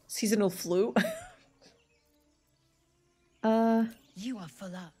seasonal flu? You are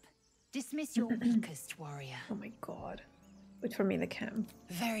full up. Dismiss your weakest warrior. Oh my god. Wait for me in the camp.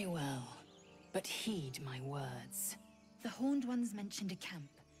 Very well. But heed my words. The Horned Ones mentioned a camp.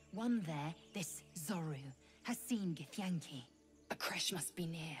 One there, this Zoru, has seen Githyanki. A creche must be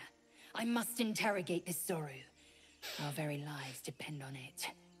near. I must interrogate this Zoru. Our very lives depend on it.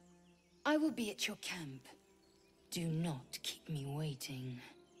 I will be at your camp. Do not keep me waiting.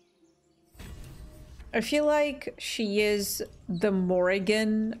 I feel like she is the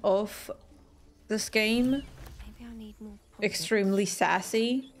Morrigan of this game. Maybe I need more points. Extremely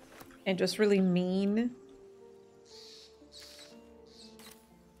sassy and just really mean.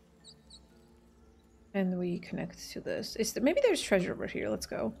 And we connect to this. Maybe there's treasure over here. Let's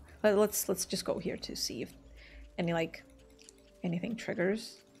go. Let's just go here to see if anything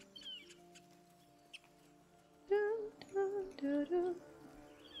triggers.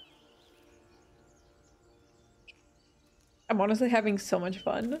 I'm honestly having so much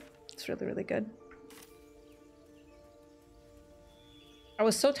fun. It's really, really good. I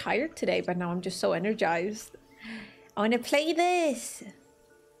was so tired today, but now I'm just so energized. I want to play this.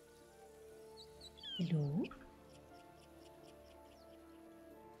 Hello?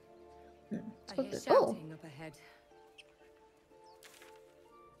 I hear shouting up ahead.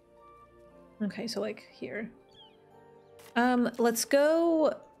 Okay, so like here. Let's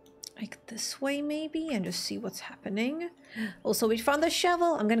go like this way maybe and just see what's happening. Also, we found the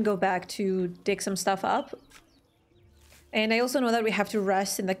shovel. I'm gonna go back to dig some stuff up. And I also know that we have to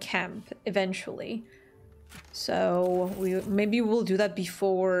rest in the camp eventually. So maybe we'll do that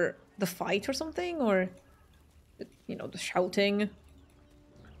before the fight or something, or you know, the shouting.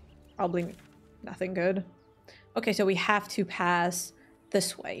 Probably nothing good. Okay, so we have to pass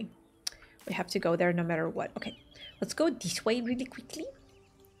this way. We have to go there no matter what. Okay, let's go this way really quickly.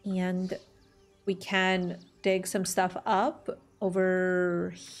 And we can dig some stuff up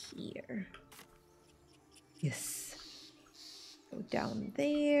over here. Yes. Go down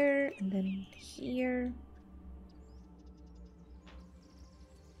there and then here.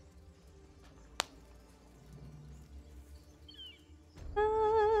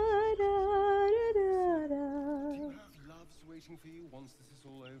 Waiting for you once this is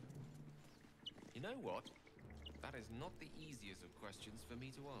all over. You know what? That is not the easiest of questions for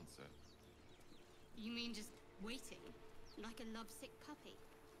me to answer. You mean just waiting? Like a lovesick puppy?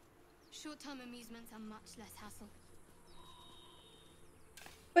 Short-term amusements are much less hassle.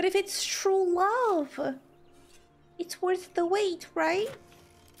 But if it's true love, it's worth the wait, right?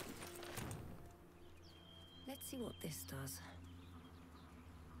 see what this does.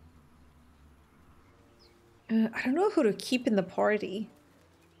 I don't know who to keep in the party.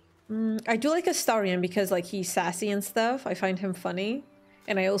 I do like Astarion because like he's sassy and stuff. I find him funny.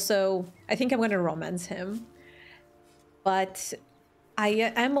 And I think I'm going to romance him. But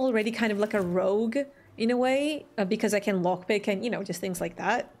I am already kind of like a rogue in a way because I can lockpick and, you know, just things like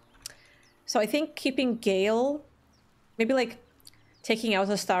that. So I think keeping Gale, maybe like taking out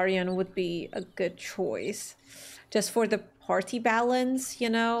Astarion would be a good choice. Just for the party balance, you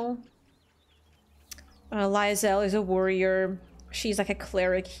know? Lysel is a warrior. She's like a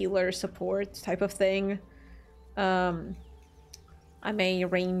cleric, healer, support type of thing. I'm a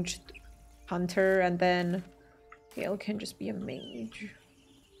ranged hunter, and then Gale can just be a mage.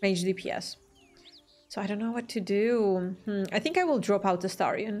 Mage DPS. So I don't know what to do. I think I will drop out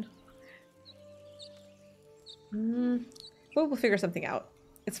Astarion. But we'll figure something out.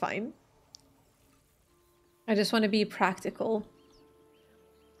 It's fine. I just want to be practical.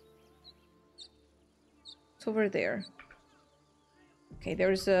 It's over there. Okay,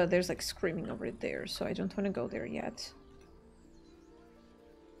 there's like screaming over there, so I don't want to go there yet.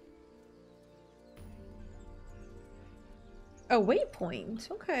 A waypoint,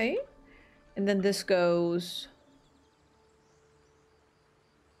 okay. And then this goes...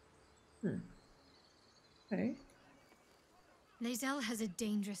 Okay. Lae'zel has a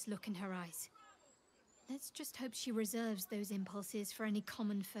dangerous look in her eyes. Let's just hope she reserves those impulses for any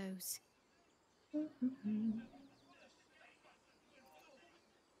common foes.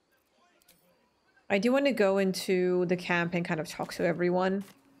 I do want to go into the camp and kind of talk to everyone.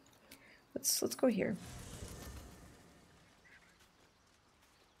 Let's go here.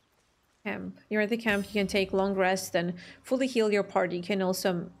 Camp. You're at the camp. You can take long rests and fully heal your party. You can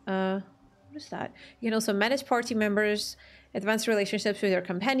also what is that? You can also manage party members, advance relationships with your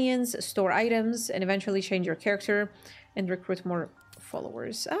companions, store items, and eventually change your character and recruit more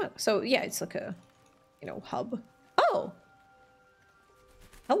followers. So yeah, it's like a, you know, hub. Oh!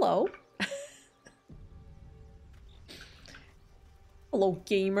 Hello. Hello,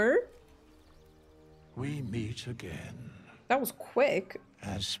 gamer. We meet again. That was quick.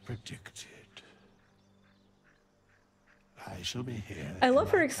 As predicted. I shall be here. I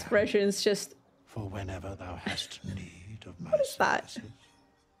love her expressions, just... For whenever thou hast need of my What is that?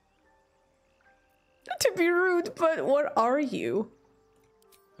 Not to be rude, but what are you?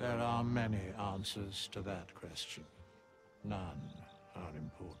 There are many answers to that question. None are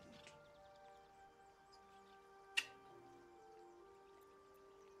important.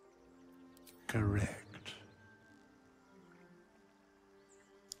 Correct.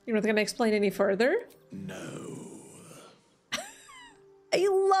 You're not gonna explain any further? No. I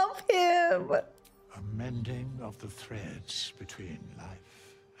love him! A mending of the threads between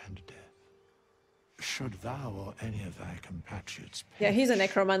life and death. Should thou or any of thy compatriots perish, Yeah, he's a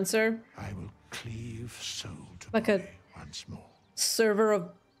necromancer. I will cleave soul to like body a once more. server of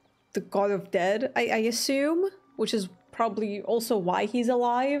the God of Dead, I assume, which is probably also why he's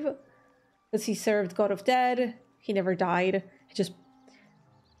alive. Because he served God of Dead, he never died, he just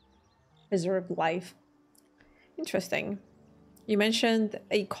preserved life. Interesting. You mentioned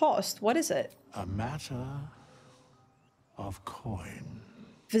a cost. What is it? A matter of coin.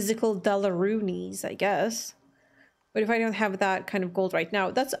 Physical Dalaroonies, I guess. But if I don't have that kind of gold right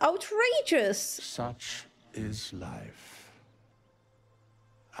now, that's outrageous! Such is life.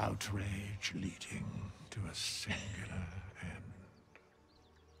 Outrage leading to a singular end.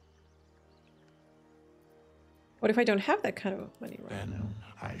 What if I don't have that kind of money right now? Then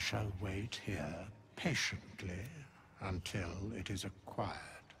I shall wait here patiently until it is acquired.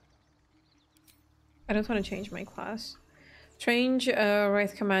 I don't want to change my class. Change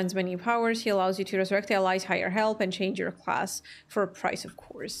Wraith commands many powers. He allows you to resurrect allies, hire help, and change your class for a price, of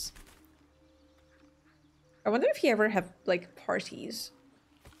course. I wonder if he ever have like parties,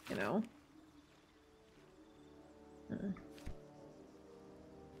 you know?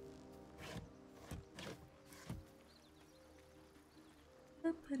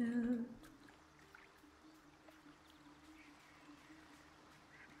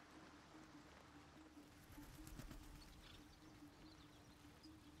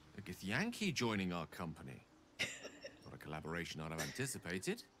 A Githyanki joining our company. Not a collaboration I'd have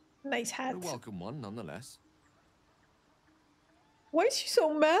anticipated. Nice hat. But a welcome one, nonetheless. Why is she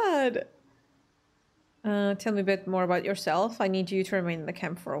so mad? Tell me a bit more about yourself. I need you to remain in the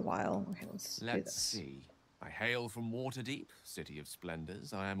camp for a while. Okay, let's do Let's this. see. I hail from Waterdeep, city of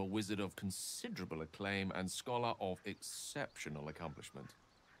splendors. I am a wizard of considerable acclaim and scholar of exceptional accomplishment.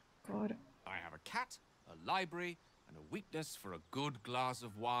 God. I have a cat, a library, and a weakness for a good glass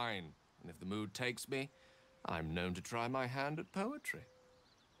of wine. And if the mood takes me, I'm known to try my hand at poetry.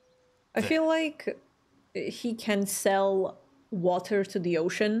 I feel like he can sell water to the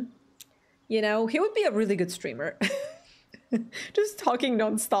ocean. You know, he would be a really good streamer. Just talking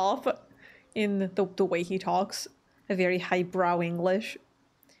nonstop in the way he talks. A very highbrow English.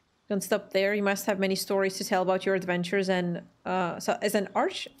 Don't stop there. You must have many stories to tell about your adventures and so as an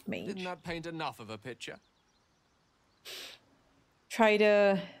archmage. Didn't that paint enough of a picture? Try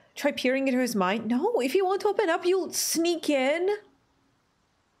peering into his mind. No, if you want to open up, you'll sneak in.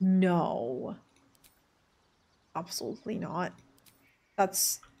 No. Absolutely not.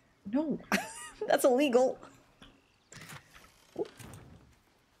 That's... No. That's illegal.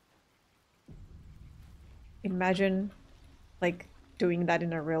 Imagine, like, doing that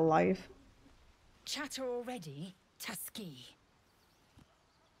in a real life. Chatter already, Tusky.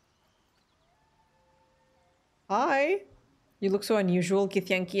 Hi. You look so unusual.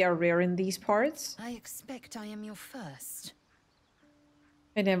 Githyanki are rare in these parts. I expect I am your first.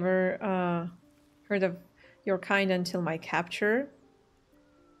 I never heard of your kind until my capture.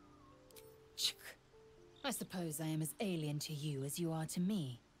 I suppose I am as alien to you as you are to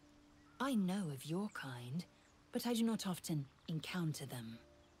me. I know of your kind, but I do not often encounter them.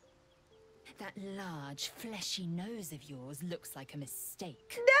 That large, fleshy nose of yours looks like a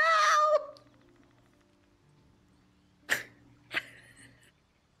mistake. No!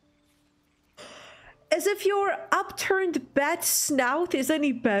 As if your upturned bat snout is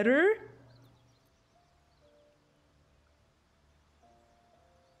any better?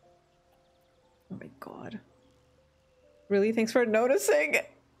 Oh my god. Really? Thanks for noticing.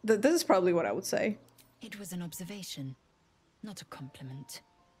 This is probably what I would say. It was an observation, not a compliment.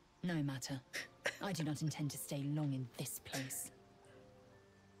 No matter. I do not intend to stay long in this place.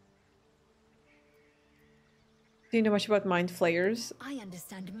 Do you know much about mind flayers? I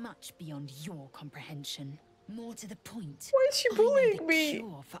understand much beyond your comprehension. More to the point. Why is she bullying me?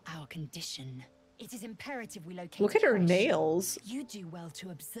 Cure for our condition. It is imperative we locate. Look at her fresh. nails. You do well to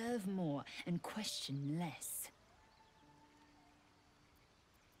observe more and question less.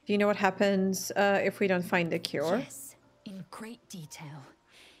 Do you know what happens if we don't find the cure? Yes, in great detail.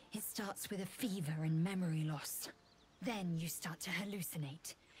 It starts with a fever and memory loss. Then you start to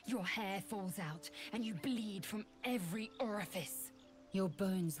hallucinate. Your hair falls out, and you bleed from every orifice. Your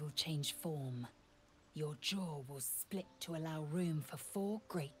bones will change form. Your jaw will split to allow room for 4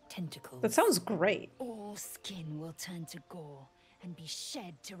 great tentacles. That sounds great. All skin will turn to gore and be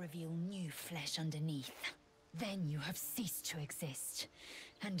shed to reveal new flesh underneath. Then you have ceased to exist,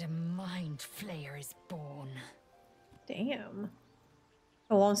 and a mind flayer is born. Damn.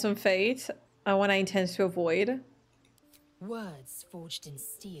 A lonesome fate. One I intend to avoid. Words forged in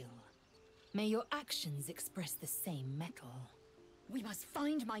steel. May your actions express the same metal. We must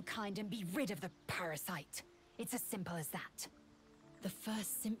find my kind and be rid of the parasite. It's as simple as that. The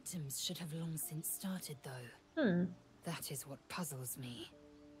first symptoms should have long since started, though. That is what puzzles me.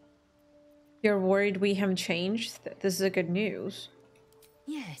 You're worried we haven't changed? This is a good news.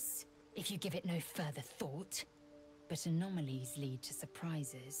 Yes, if you give it no further thought. But anomalies lead to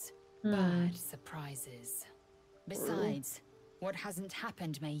surprises. Bad surprises. Besides, what hasn't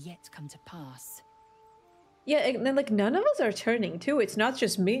happened may yet come to pass. Yeah, and then, like, none of us are turning too. It's not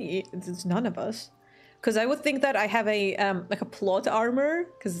just me. It's none of us. Because I would think that I have a like a plot armor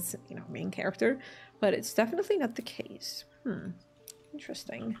because it's, you know, main character, but it's definitely not the case.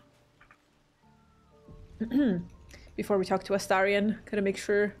 Interesting. Before we talk to Astarion, gotta make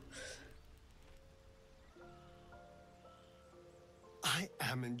sure. I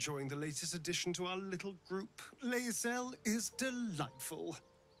am enjoying the latest addition to our little group. Lae'zel is delightful.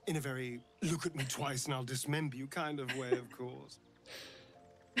 In a very look at me twice and I'll dismember you kind of way, of course.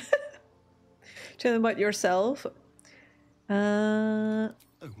 Tell them about yourself. Oh,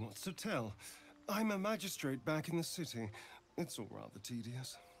 what's to tell? I'm a magistrate back in the city. It's all rather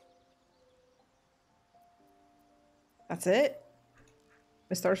tedious. That's it?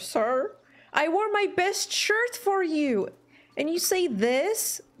 Mr. Sir? I wore my best shirt for you! And you say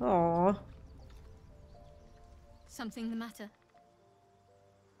this? Aww. Something the matter?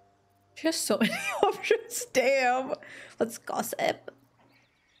 Just so many options, damn! Let's gossip.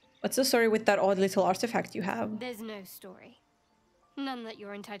 What's the story with that odd little artifact you have? There's no story. None that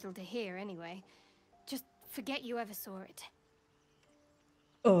you're entitled to hear, anyway. Just forget you ever saw it.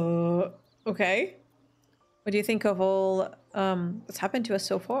 Okay. What do you think of all, what's happened to us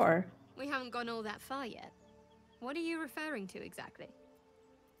so far? We haven't gone all that far yet. What are you referring to exactly?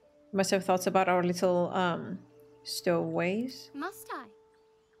 You must have thoughts about our little, stowaways? Must I?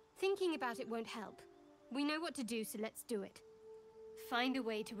 Thinking about it won't help. We know what to do, so let's do it. Find a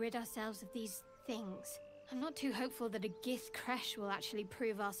way to rid ourselves of these things. I'm not too hopeful that a Gith crash will actually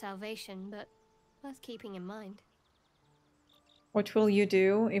prove our salvation, but worth keeping in mind. What will you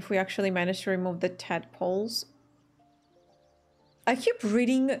do if we actually manage to remove the tadpoles? I keep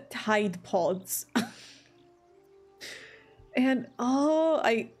reading Tide Pods. And oh,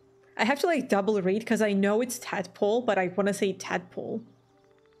 I have to like double read because I know it's tadpole, but I want to say tadpole.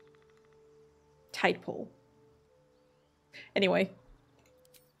 Tidepole. Anyway.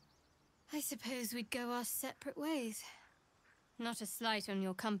 I suppose we'd go our separate ways. Not a slight on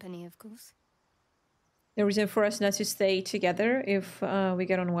your company, of course. No reason for us not to stay together if we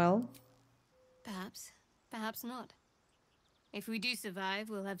get on well. Perhaps. Perhaps not. If we do survive,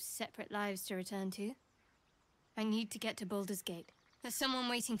 we'll have separate lives to return to. I need to get to Baldur's Gate. There's someone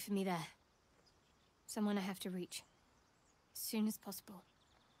waiting for me there. Someone I have to reach. As soon as possible.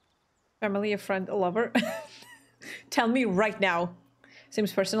 Family, a friend, a lover. Tell me right now.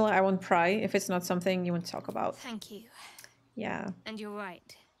 Seems personal, I won't pry if it's not something you want to talk about. Thank you. Yeah. And you're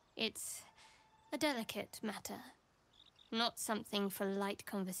right. It's a delicate matter. Not something for light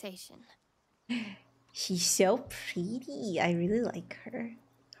conversation. She's so pretty. I really like her.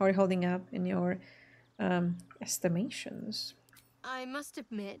 How are you holding up in your estimations? I must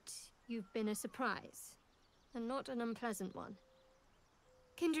admit, you've been a surprise. And not an unpleasant one.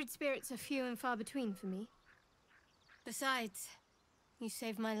 Kindred spirits are few and far between for me. Besides, you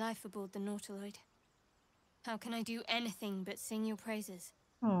saved my life aboard the Nautiloid. How can I do anything but sing your praises?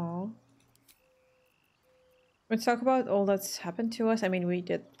 Aww. Let's talk about all that's happened to us. I mean, we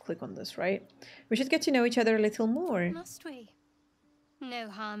did click on this, right? We should get to know each other a little more. Must we? No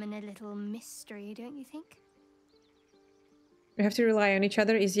harm in a little mystery, don't you think? We have to rely on each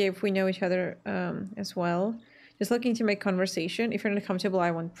other. Easier if we know each other as well. Just looking to make conversation. If you're not comfortable,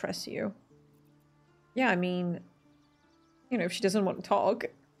 I won't press you. Yeah, I mean, you know, if she doesn't want to talk.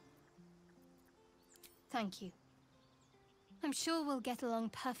 Thank you. I'm sure we'll get along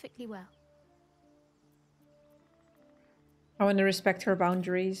perfectly well. I want to respect her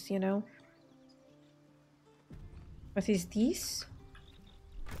boundaries, you know. What is this?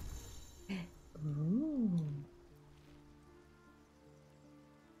 Ooh.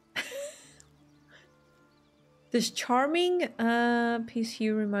 This charming piece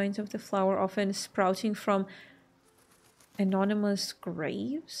here reminds of the flower often sprouting from anonymous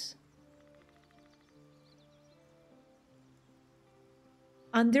graves.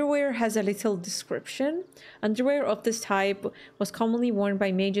 Underwear has a little description. Underwear of this type was commonly worn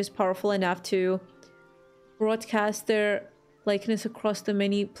by mages powerful enough to broadcast their likeness across the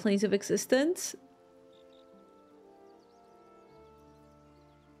many planes of existence.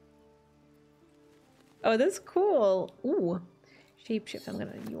 Oh, that's cool. Ooh. Shapeshift. I'm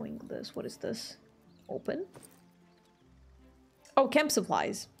gonna yoink this. What is this? Open. Oh, camp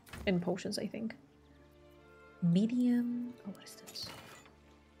supplies. And potions, I think. Medium. Oh, what is this?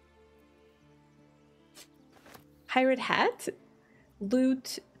 Pirate hat?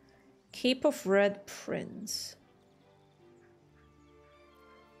 Loot. Cape of Red Prince.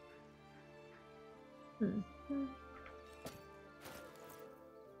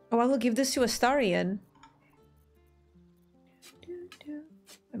 Oh, I will give this to Astarion.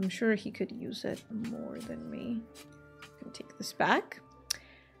 I'm sure he could use it more than me. I can take this back.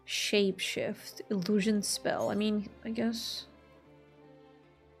 Shapeshift. Illusion spell. I mean, I guess.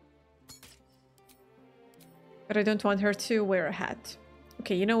 But I don't want her to wear a hat.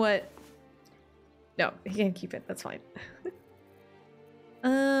 Okay, you know what? No, he can keep it. That's fine.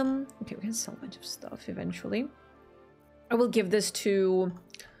 Okay, we can sell a bunch of stuff eventually. I will give this to...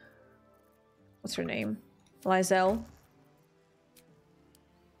 What's her name? Lizelle.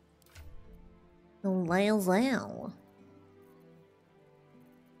 Lizelle.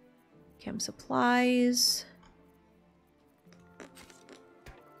 Camp supplies.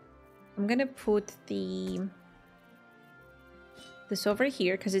 I'm gonna put this over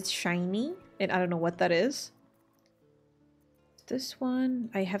here because it's shiny and I don't know what that is. This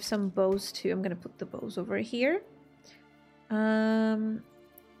one. I have some bows too. I'm gonna put the bows over here. Club.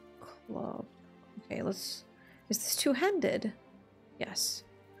 Okay, let's... Is this two-handed? Yes.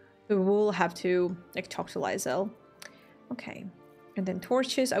 We will have to, like, talk to Lizelle. Okay. And then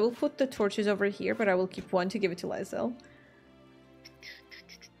torches. I will put the torches over here, but I will keep one to give it to Lizelle.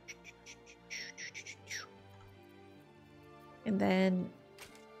 And then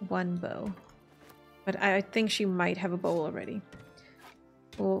one bow. But I think she might have a bow already.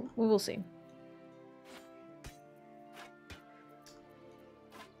 We will see.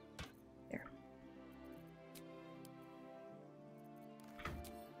 There.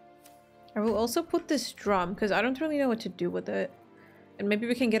 I will also put this drum, because I don't really know what to do with it. And maybe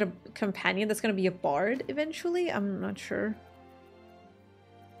we can get a companion that's going to be a bard eventually. I'm not sure.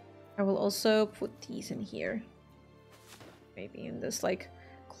 I will also put these in here. Maybe in this, like,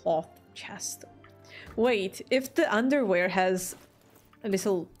 cloth chest. Wait, if the underwear has a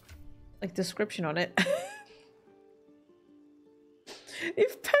little, like, description on it.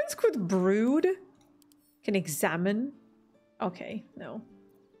 If pens could brood, can examine. Okay, no.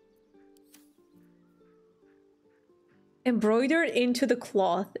 Embroidered into the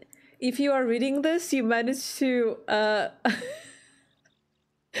cloth. If you are reading this, you managed to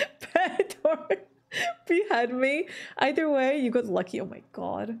pet or behead me. Either way, you got lucky. Oh my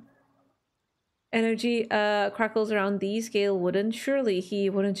god. Energy crackles around these. Gale wouldn't. Surely he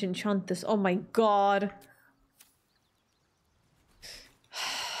wouldn't enchant this. Oh my god.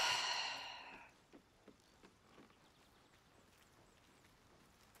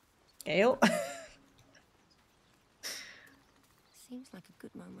 Gale? Seems like a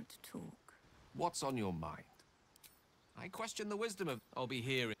good moment to talk. What's on your mind? I question the wisdom of... I'll be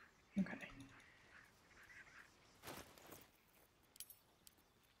here. Okay.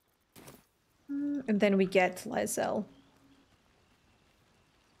 And then we get Lysel.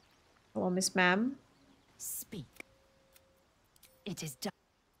 Hello, Miss Ma'am. Speak. It is done.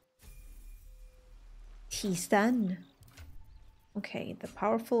 He's done. Okay, the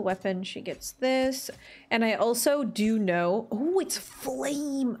powerful weapon, she gets this. And I also do know... Oh, it's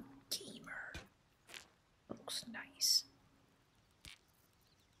Flame Gamer. That looks nice.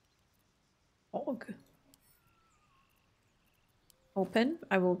 Og. Open.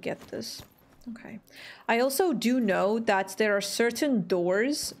 I will get this. Okay. I also do know that there are certain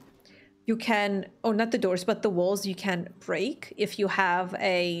doors you can... Oh, not the doors, but the walls you can break if you have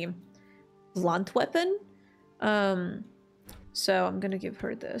a blunt weapon. So I'm gonna give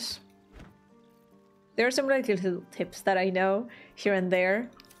her this. There are some like little tips that I know here and there.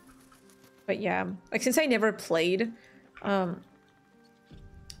 But yeah, like since I never played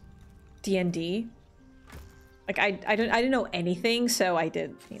D&D, like I didn't know anything, so I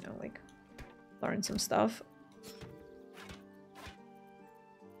did, you know, like learn some stuff.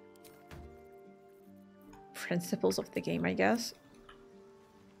 Principles of the game, I guess.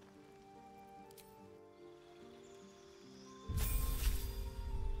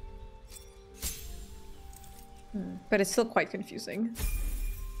 But it's still quite confusing.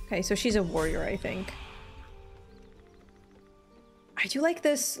 Okay, so she's a warrior, I think. I do like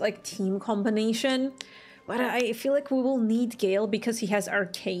this, like, team combination. But I feel like we will need Gale because he has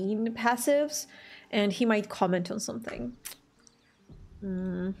arcane passives. And he might comment on something.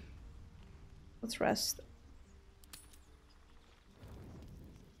 Let's rest.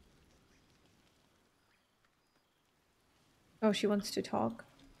 Oh, she wants to talk.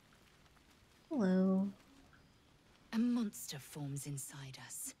 Hello. A monster forms inside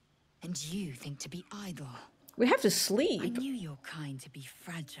us, and you think to be idle. We have to sleep. I knew your kind to be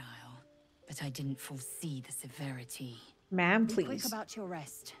fragile, but I didn't foresee the severity. Ma'am, Be please. quick about your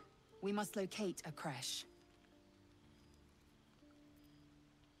rest. We must locate a creche.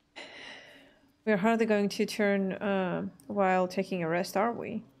 We're hardly going to turn while taking a rest, are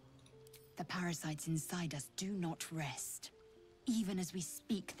we? The parasites inside us do not rest. Even as we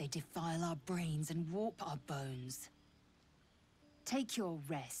speak, they defile our brains and warp our bones. Take your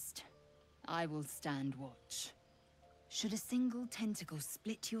rest. I will stand watch. Should a single tentacle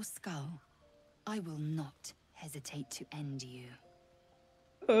split your skull, I will not hesitate to end you.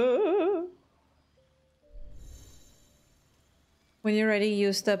 When you're ready,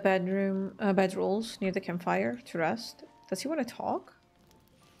 use the bedrolls near the campfire to rest. Does he want to talk?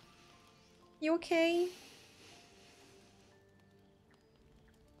 You okay?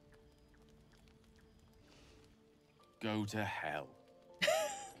 Go to hell.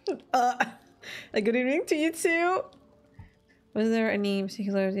 A good evening to you too. Was there any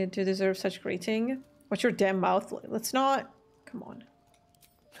particularity to deserve such greeting? Watch your damn mouth. Let's not. Come on.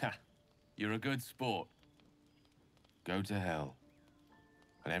 Ha! You're a good sport. Go to hell.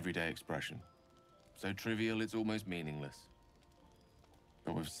 An everyday expression. So trivial it's almost meaningless.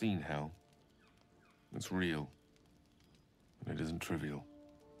 But we've seen hell. It's real. And it isn't trivial.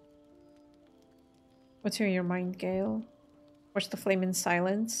 What's in your mind, Gale? Watch the flame in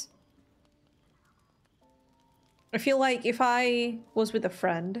silence. I feel like if I was with a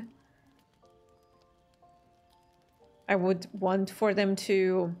friend, I would want for them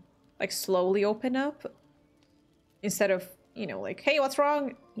to, like, slowly open up. Instead of, you know, like, hey, what's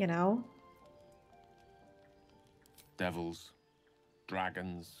wrong? You know? Devils,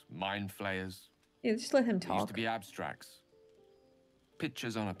 dragons, mind flayers. Yeah, just let him They used talk. to be abstracts.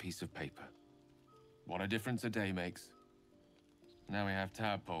 Pictures on a piece of paper. What a difference a day makes. Now we have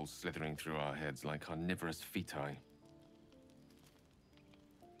tadpoles slithering through our heads like carnivorous feti.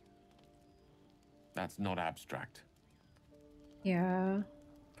 That's not abstract. Yeah.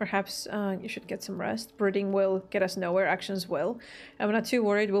 Perhaps you should get some rest. Brooding will get us nowhere, actions will. I'm not too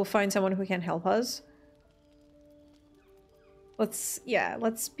worried, we'll find someone who can help us.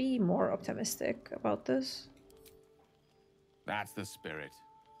 Let's be more optimistic about this. That's the spirit.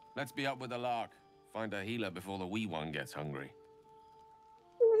 Let's be up with the lark. Find a healer before the wee one gets hungry.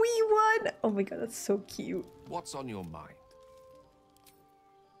 Wee one! Oh my god, that's so cute. What's on your mind?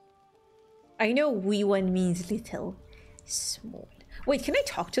 I know wee one means little. Small. Wait, can I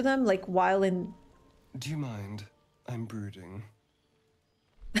talk to them, like, while in... Do you mind? I'm brooding.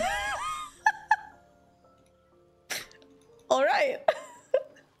 Alright.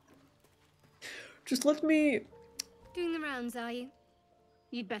 Just let me... Doing the rounds, are you?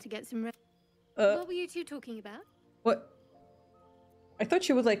 You'd better get some rest. What were you two talking about? What? I thought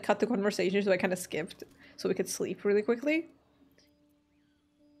she would, like, cut the conversation, so I kind of skipped. So we could sleep really quickly.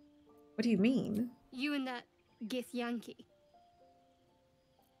 What do you mean? You and that Gith Yankee.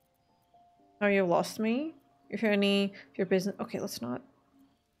 Oh, you lost me? If your business... Okay, let's not...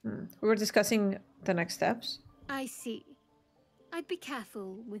 We were discussing the next steps. I see. I'd be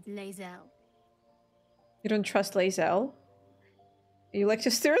careful with Lae'zel. You don't trust Lae'zel? You like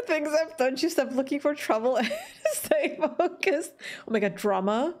to stir things up, don't you? Stop looking for trouble and stay focused. Oh my god,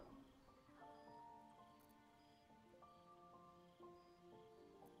 drama.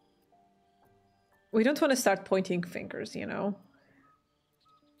 We don't want to start pointing fingers, you know?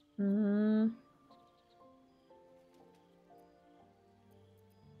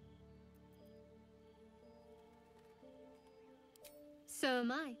 So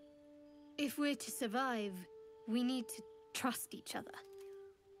am I. If we're to survive, we need to trust each other.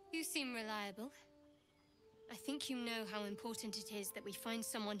 You seem reliable. I think you know how important it is that we find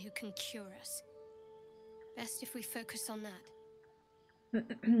someone who can cure us. Best if we focus on that.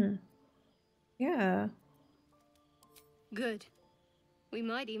 Yeah. Good. We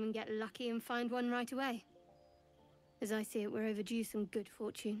might even get lucky and find one right away. As I see it, we're overdue some good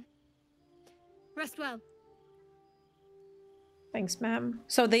fortune. Rest well. Thanks, ma'am.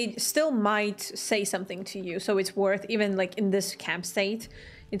 So they still might say something to you, so it's worth, even like in this camp state,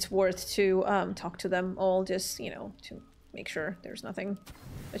 it's worth to talk to them all, just, you know, to make sure there's nothing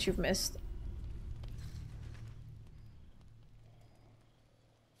that you've missed.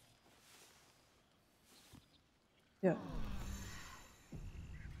 Yeah.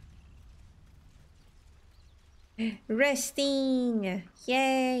 Resting!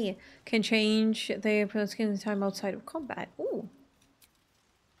 Yay! Can change the opponent's time outside of combat. Ooh.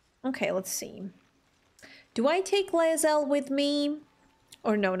 Okay, let's see. Do I take Lae'zel with me?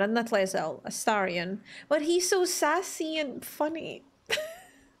 Or no, not Lae'zel, Astarion. But he's so sassy and funny.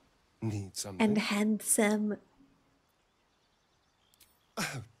 Need something? And handsome.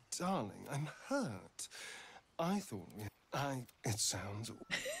 Oh, darling, I'm hurt. I thought it sounds...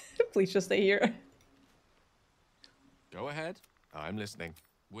 Please just stay here. Go ahead. I'm listening.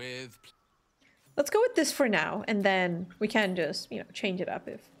 Let's go with this for now, and then we can just, you know, change it up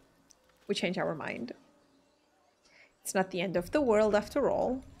if we change our mind. It's not the end of the world after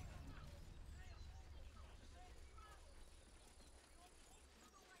all.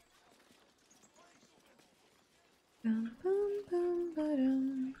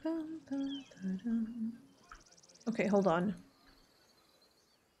 Okay, hold on.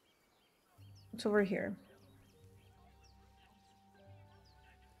 What's over here?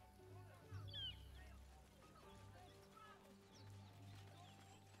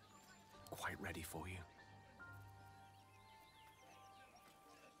 Quite ready for you.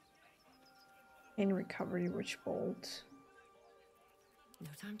 In recovery, rich bolt. No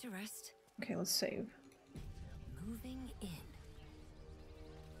time to rest. Okay, let's save. Moving in.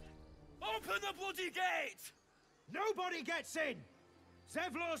 Open the bloody gate! Nobody gets in!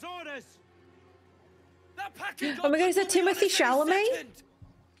 Zevlor's orders! That packing Oh my god, is that Timothy Chalamet?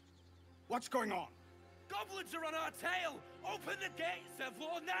 What's going on? Goblins are on our tail! Open the gate,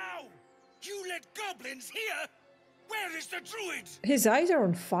 Zevlor, now! You let goblins here? Where is the druid? His eyes are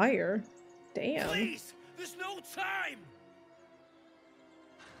on fire. Damn. Please! There's no time!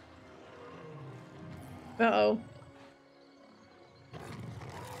 Uh-oh.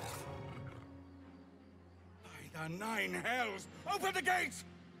 By the 9 hells! Open the gate!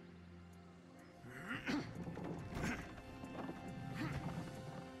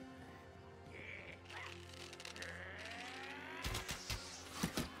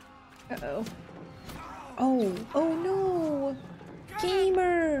 Uh-oh. Oh, oh no!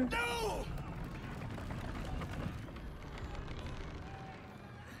 Gamer! No!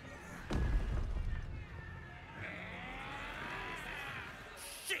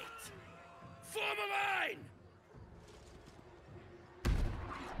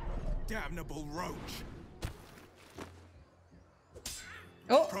 damnable roach.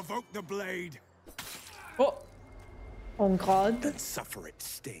 Oh. Provoke the blade. Oh. Oh God. And suffer its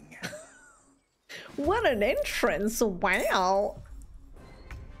sting. What an entrance! Wow.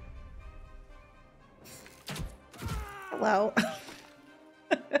 Hello.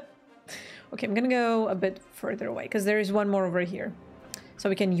 Okay, I'm gonna go a bit further away because there is one more over here, so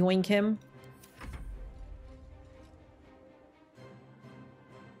we can yoink him.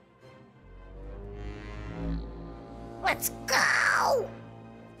 Let's go!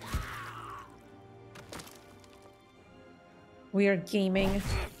 We are gaming.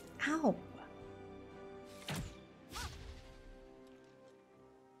 Ow.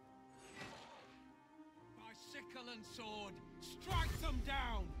 By sickle and sword, strike them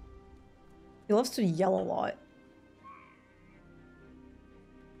down. He loves to yell a lot.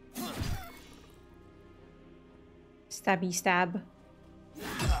 Stabby stab.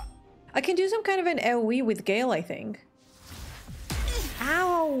 I can do some kind of an AoE with Gale, I think.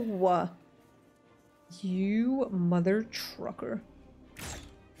 Ow! You mother trucker.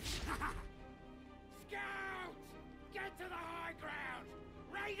 Scout! Get to the high ground!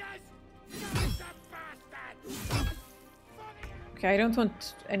 Raiders! Smash the bastard! Okay, I don't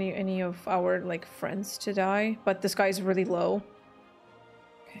want any of our like friends to die, but this guy's really low.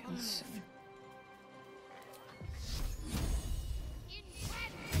 Okay, let's see.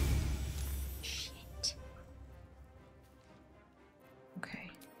 Shit. Okay.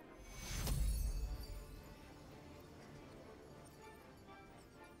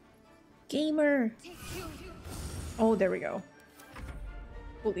 Gamer. Oh, there we go.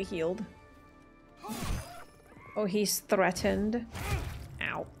 Fully healed. Oh, he's threatened.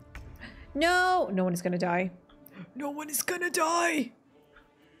 Ow. No! No one is gonna die. No one is gonna die!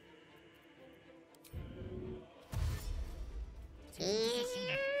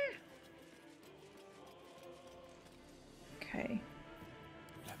 Okay.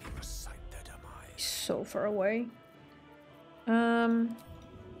 Let me recite their demise. He's so far away.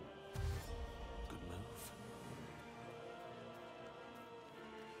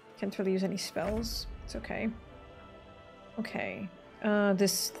 Can't really use any spells. It's okay. Okay.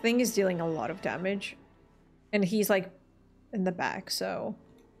 This thing is dealing a lot of damage. And he's like in the back, so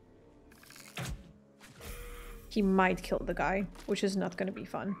he might kill the guy, which is not gonna be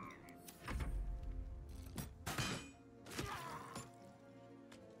fun.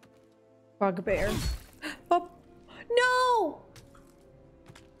 Bugbear. Oh no!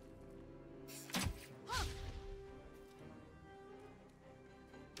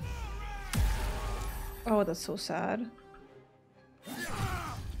 Oh, that's so sad.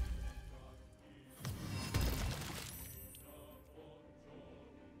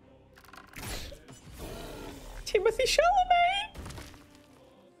 Timothy Chalamet!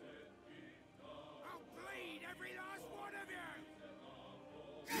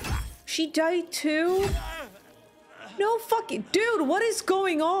 She died too? No fucking... Dude, what is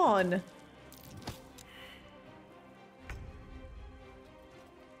going on?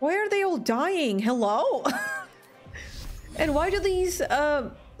 Why are they all dying? Hello? And why do these,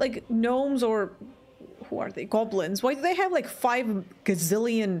 like, gnomes or... Who are they? Goblins. Why do they have, like, 5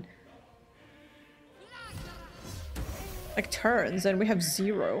 gazillion... like, turns, and we have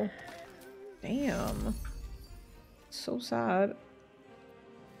 0? Damn. So sad.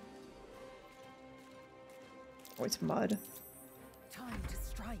 Oh, it's mud. Time to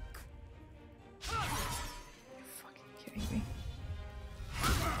strike. You're fucking kidding me.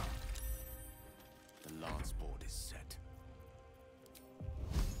 The lance board is set.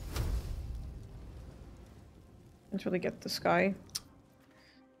 Can't really get this guy.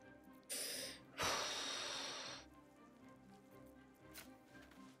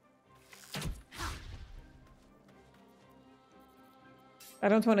 I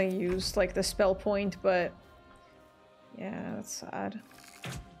don't want to use like the spell point, but yeah, that's sad.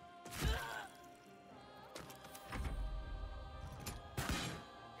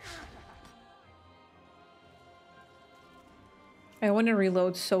 I want to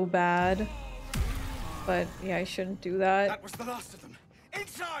reload so bad, but yeah, I shouldn't do that. That was the last of them.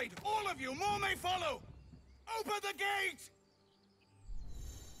 Inside, all of you. More may follow. Open the gate.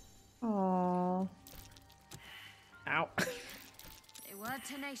 Aww. Ow. They were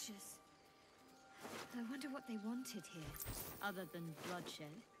tenacious. I wonder what they wanted here, other than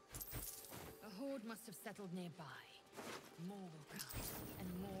bloodshed. A horde must have settled nearby. More will come, and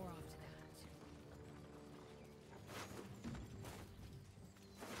more after that.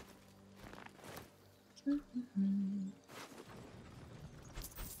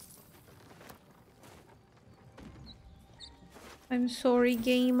 I'm sorry,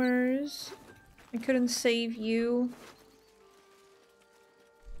 gamers. I couldn't save you.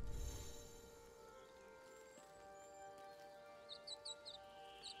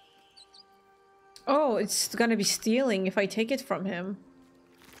 Oh, it's gonna be stealing if I take it from him.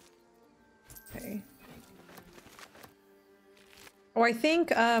 Okay. Oh, I think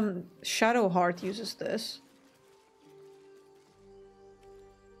Shadowheart uses this.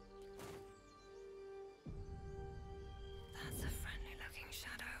 That's a friendly-looking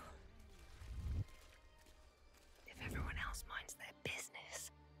shadow. If everyone else minds their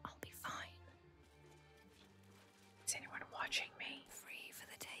business, I'll be fine. Is anyone watching me? Free for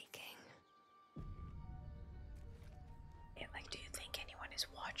the taking. Yeah, like, do you think anyone is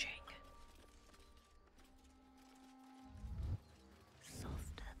watching?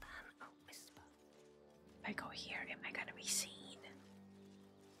 Softer than a whisper. If I go here, am I gonna be seen?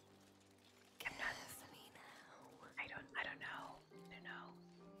 Carefully now. I don't know. I don't know.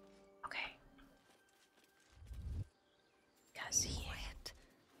 Okay. Cause he... Quiet.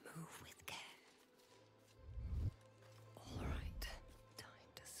 Move with care. Alright. Time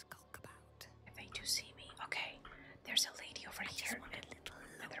to skulk about. If they do see me. Okay. There's a lady over here and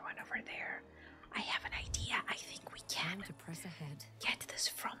another one over there. I have an idea. I think we can Time to press ahead. get this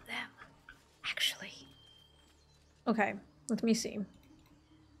from them. Actually. Okay. Let me see.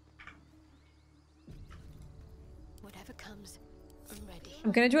 Whatever comes, I'm ready.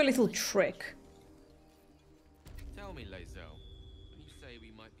 I'm gonna do a little trick. Tell me, Lae'zel, when you say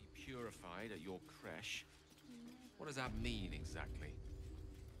we might be purified at your creche, what does that mean exactly?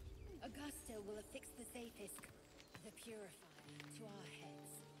 Augusta will affix the Zafisk, the purifier, to our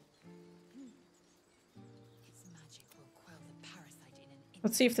heads. Its magic will quell the parasite in an instant.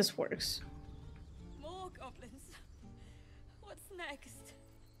 Let's see if this works. More goblins. What's next?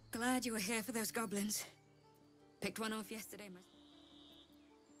 Glad you were here for those goblins. Picked one off yesterday.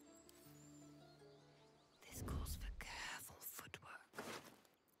 This calls for careful footwork.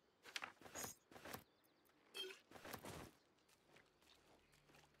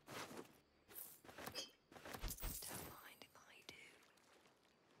 Don't mind if I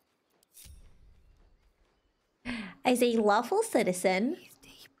do. As a lawful citizen,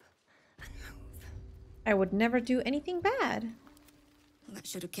 I would never do anything bad. That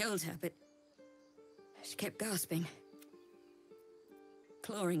should have killed her, but she kept gasping,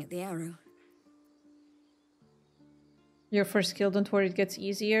 clawing at the arrow. Your first skill, don't worry, it gets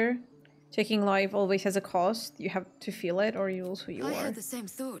easier. Taking life always has a cost. You have to feel it or you lose who you I are. had the same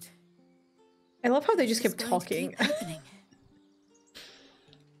thought. I love how they just This kept is going to talking. keep happening.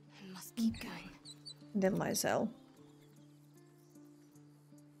 I must keep going. And then Lae'zel.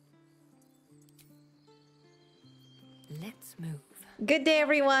 Let's move. Good day,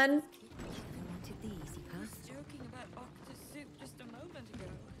 everyone. Wanted these, I was joking about octus soup just a moment ago.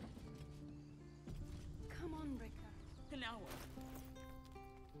 Come on, Rika. Now what?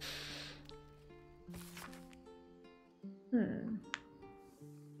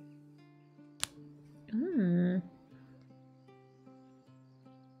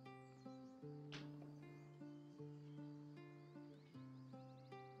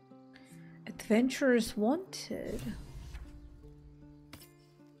 Adventurers wanted.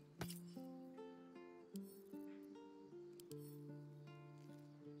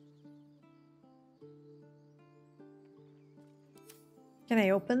 Can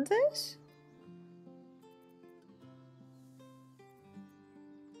I open this?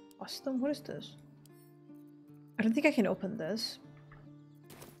 Awesome. What is this? I don't think I can open this.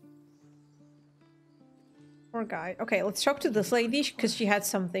 Poor guy. Okay, let's talk to this lady because she had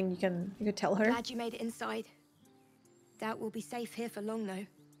something you could tell her. Glad you made it inside. Doubt we'll be safe here for long though.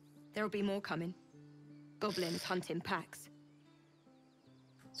 There'll be more coming. Goblins hunt in packs.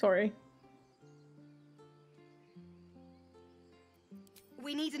 Sorry.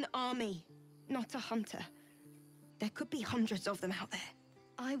 We need an army, not a hunter. There could be hundreds of them out there.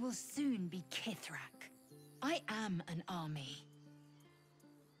 I will soon be Kithrak. I am an army.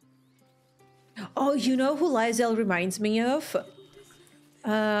 Oh, you know who Lae'zel reminds me of?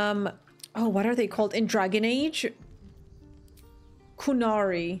 Oh, what are they called in Dragon Age?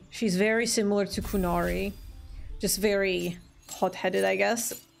 Kunari. She's very similar to Kunari. Just very hot-headed, I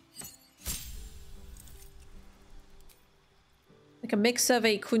guess. Like a mix of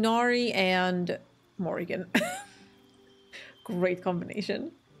a Kunari and Morrigan. Great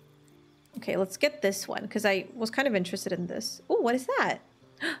combination. Okay, let's get this one because I was kind of interested in this. Oh, what is that?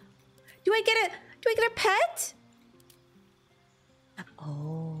 Do I get a pet?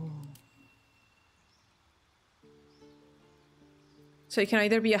 Oh. So you can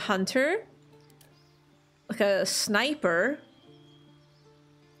either be a hunter, like a sniper,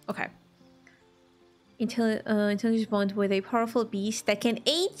 Okay. Intelligence bond with a powerful beast that can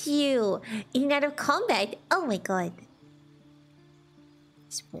aid you in and out of combat. Oh my god.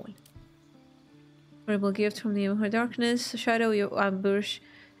 Small. Horrible gift from the Emperor Darkness. Shadow your ambush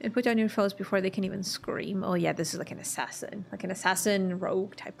and put down your foes before they can even scream. Oh yeah, this is like an assassin. Like an assassin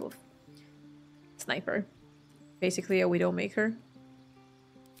rogue type of sniper. Basically a Widowmaker.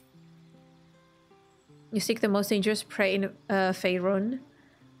 You seek the most dangerous prey in Faerun.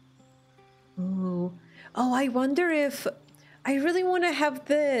 Ooh. Oh, I wonder if... I really want to have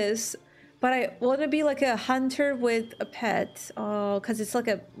this, but I want to be like a hunter with a pet. Oh, because it's like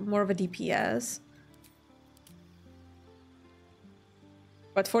a more of a DPS.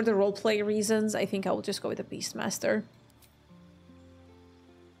 But for the roleplay reasons, I think I will just go with the Beastmaster.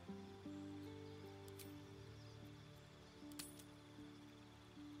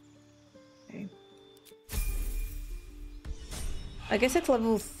 Okay. I guess at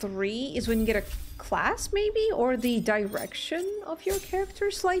level 3 is when you get a class, maybe? Or the direction of your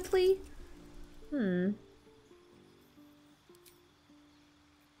character slightly?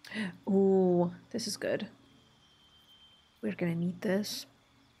 Ooh, this is good. We're gonna need this.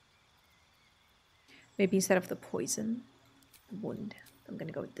 Maybe instead of the poison, the wound. I'm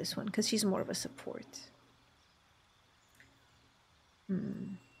gonna go with this one, because she's more of a support.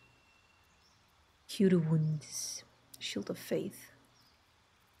 Cure wounds. Shield of Faith.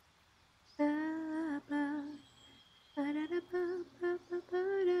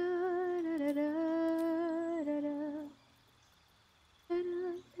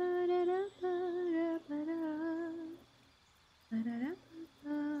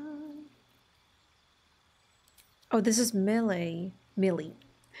 Oh, this is melee. Melee.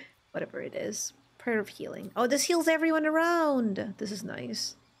 Whatever it is. Prayer of Healing. Oh, this heals everyone around. This is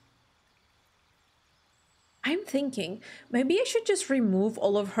nice. I'm thinking maybe I should just remove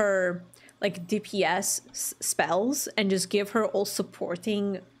all of her like DPS spells and just give her all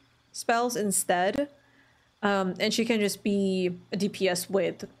supporting spells instead. And she can just be a DPS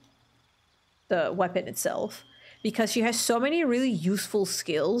with the weapon itself. Because she has so many really useful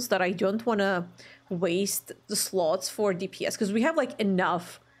skills that I don't want to waste the slots for DPS. Because we have like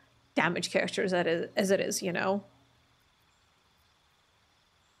enough damage characters as it is, you know?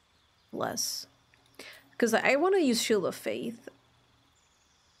 Less. Because I want to use Shield of Faith.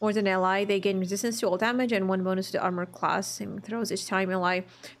 Or as an ally, they gain resistance to all damage and 1 bonus to the armor class. Same throws each time ally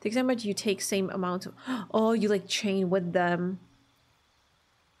takes damage, you take same amount of... Oh, you like chain with them.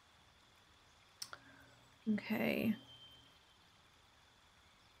 Okay.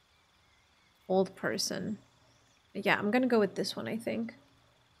 Old person. Yeah, I'm gonna go with this one, I think.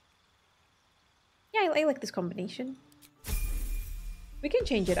 Yeah, I like this combination. We can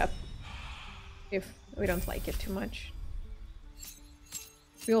change it up if we don't like it too much.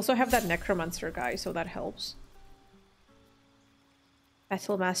 We also have that Necromancer guy, so that helps.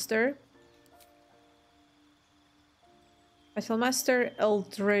 Battlemaster. Battlemaster,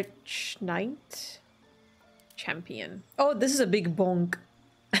 Eldritch Knight. Champion. Oh, this is a big bonk.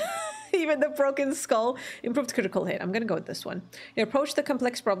 Even the broken skull. Improved critical hit. I'm gonna go with this one. You approach the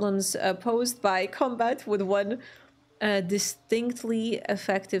complex problems posed by combat with one distinctly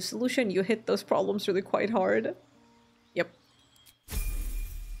effective solution. You hit those problems really quite hard. Yep.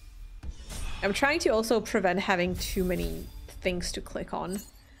 I'm trying to also prevent having too many things to click on.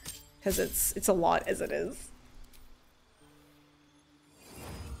 Because it's a lot as it is.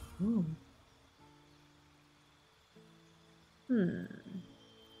 Ooh.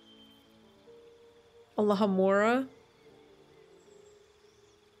 Allahamora.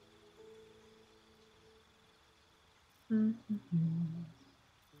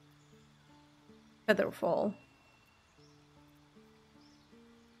 Featherfall.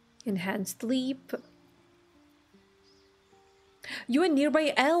 Enhanced Leap. You and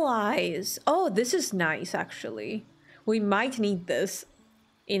nearby allies. Oh, this is nice, actually. We might need this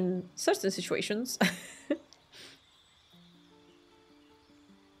in certain situations.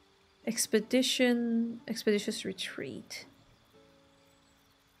 Expeditious Retreat.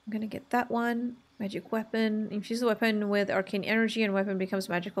 I'm gonna get that one. Magic Weapon. Infuse the weapon with arcane energy and weapon becomes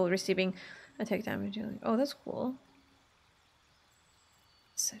magical, receiving attack damage. Oh, that's cool.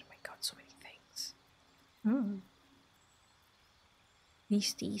 Oh my god, so many things.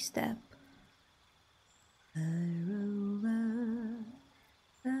 Misty Step. Over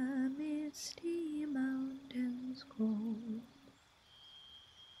the misty mountains cold.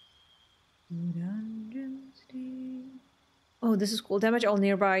 Dungeons deep. Oh, this is cool. Damage all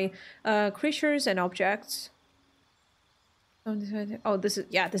nearby creatures and objects. Oh, this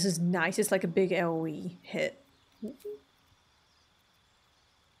is nice. It's like a big AoE hit.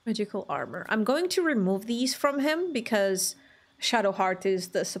 Magical armor. I'm going to remove these from him because Shadowheart is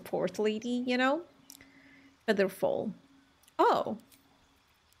the support lady, you know? Featherfall. Oh.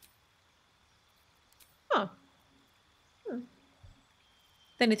 Huh.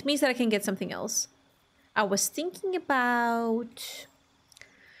 Then it means that I can get something else. I was thinking about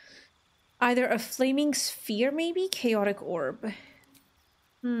either a flaming sphere, maybe? Chaotic orb.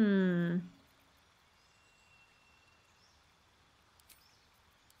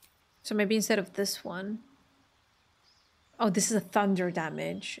 So maybe instead of this one. Oh, this is a thunder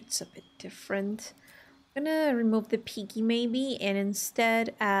damage. It's a bit different. I'm gonna remove the piggy maybe and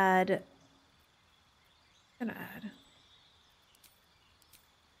instead add...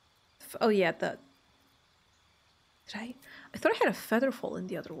 Oh yeah, the... I thought I had a Featherfall in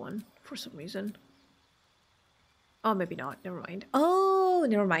the other one for some reason. Oh, maybe not. Never mind. Oh,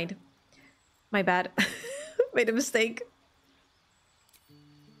 never mind. My bad. Made a mistake.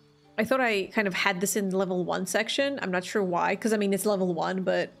 I thought I kind of had this in level 1 section. I'm not sure why, because I mean, it's level 1,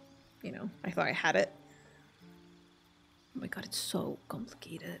 but, you know, I thought I had it. Oh my god, it's so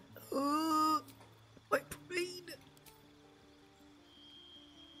complicated. My brain.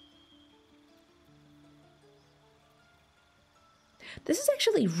 This is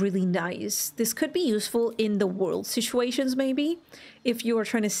actually really nice. This could be useful in the world situations, maybe. If you are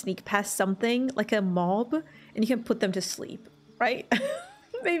trying to sneak past something, like a mob, and you can put them to sleep, right?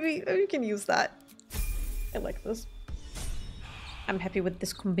 Maybe you can use that. I like this. I'm happy with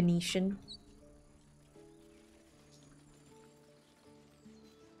this combination.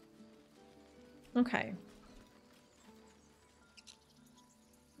 Okay.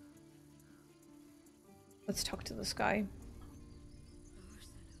 Let's talk to this guy.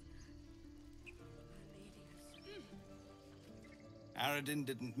 Aradin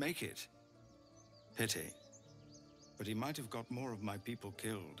didn't make it. Pity. But he might have got more of my people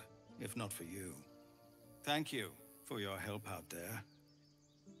killed, if not for you. Thank you for your help out there.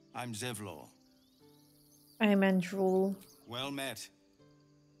 I'm Zevlor. I'm Andrul. Well met.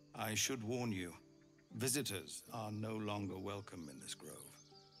 I should warn you, visitors are no longer welcome in this grove.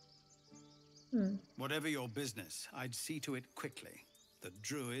 Whatever your business, I'd see to it quickly. The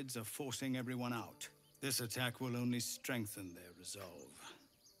druids are forcing everyone out. This attack will only strengthen their resolve.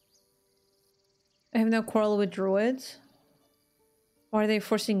 I have no quarrel with druids. Why are they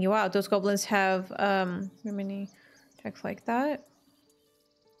forcing you out? Those goblins have how many attacks like that?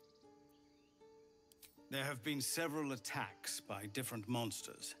 There have been several attacks by different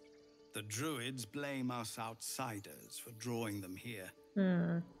monsters. The druids blame us outsiders for drawing them here.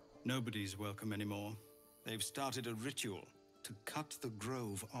 Nobody's welcome anymore. They've started a ritual to cut the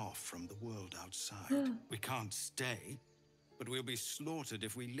grove off from the world outside. We can't stay, but we'll be slaughtered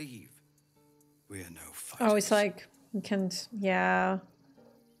if we leave. We're no fighters. Oh, it's like, you can't, yeah.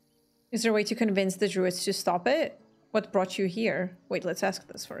 Is there a way to convince the druids to stop it? What brought you here? Wait, let's ask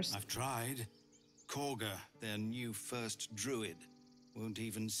this first. I've tried. Korga, their new first druid, won't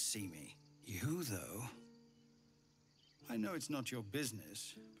even see me. You, though? I know it's not your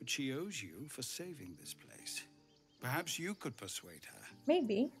business, but she owes you for saving this place. Perhaps you could persuade her.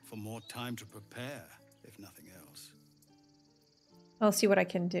 Maybe. For more time to prepare, if nothing else. I'll see what I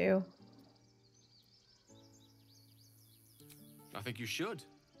can do. I think you should.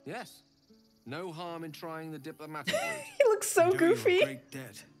 Yes. No harm in trying the diplomatic route. He looks so goofy. You're a great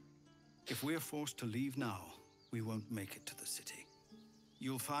debt. If we're forced to leave now, we won't make it to the city.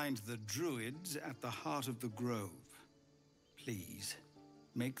 You'll find the druids at the heart of the grove. Please,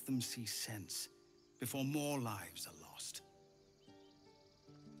 make them see sense before more lives are lost.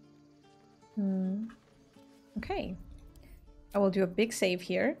 Okay. I will do a big save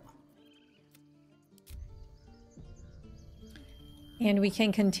here. And we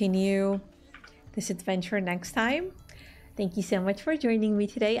can continue this adventure next time. Thank you so much for joining me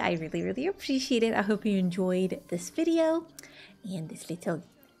today. I really, really appreciate it. I hope you enjoyed this video and this little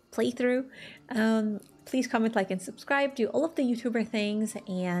playthrough. Please comment, like, and subscribe. Do all of the YouTuber things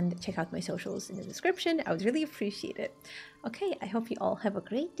and check out my socials in the description. I would really appreciate it. Okay, I hope you all have a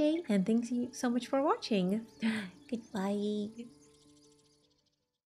great day and thank you so much for watching. Goodbye.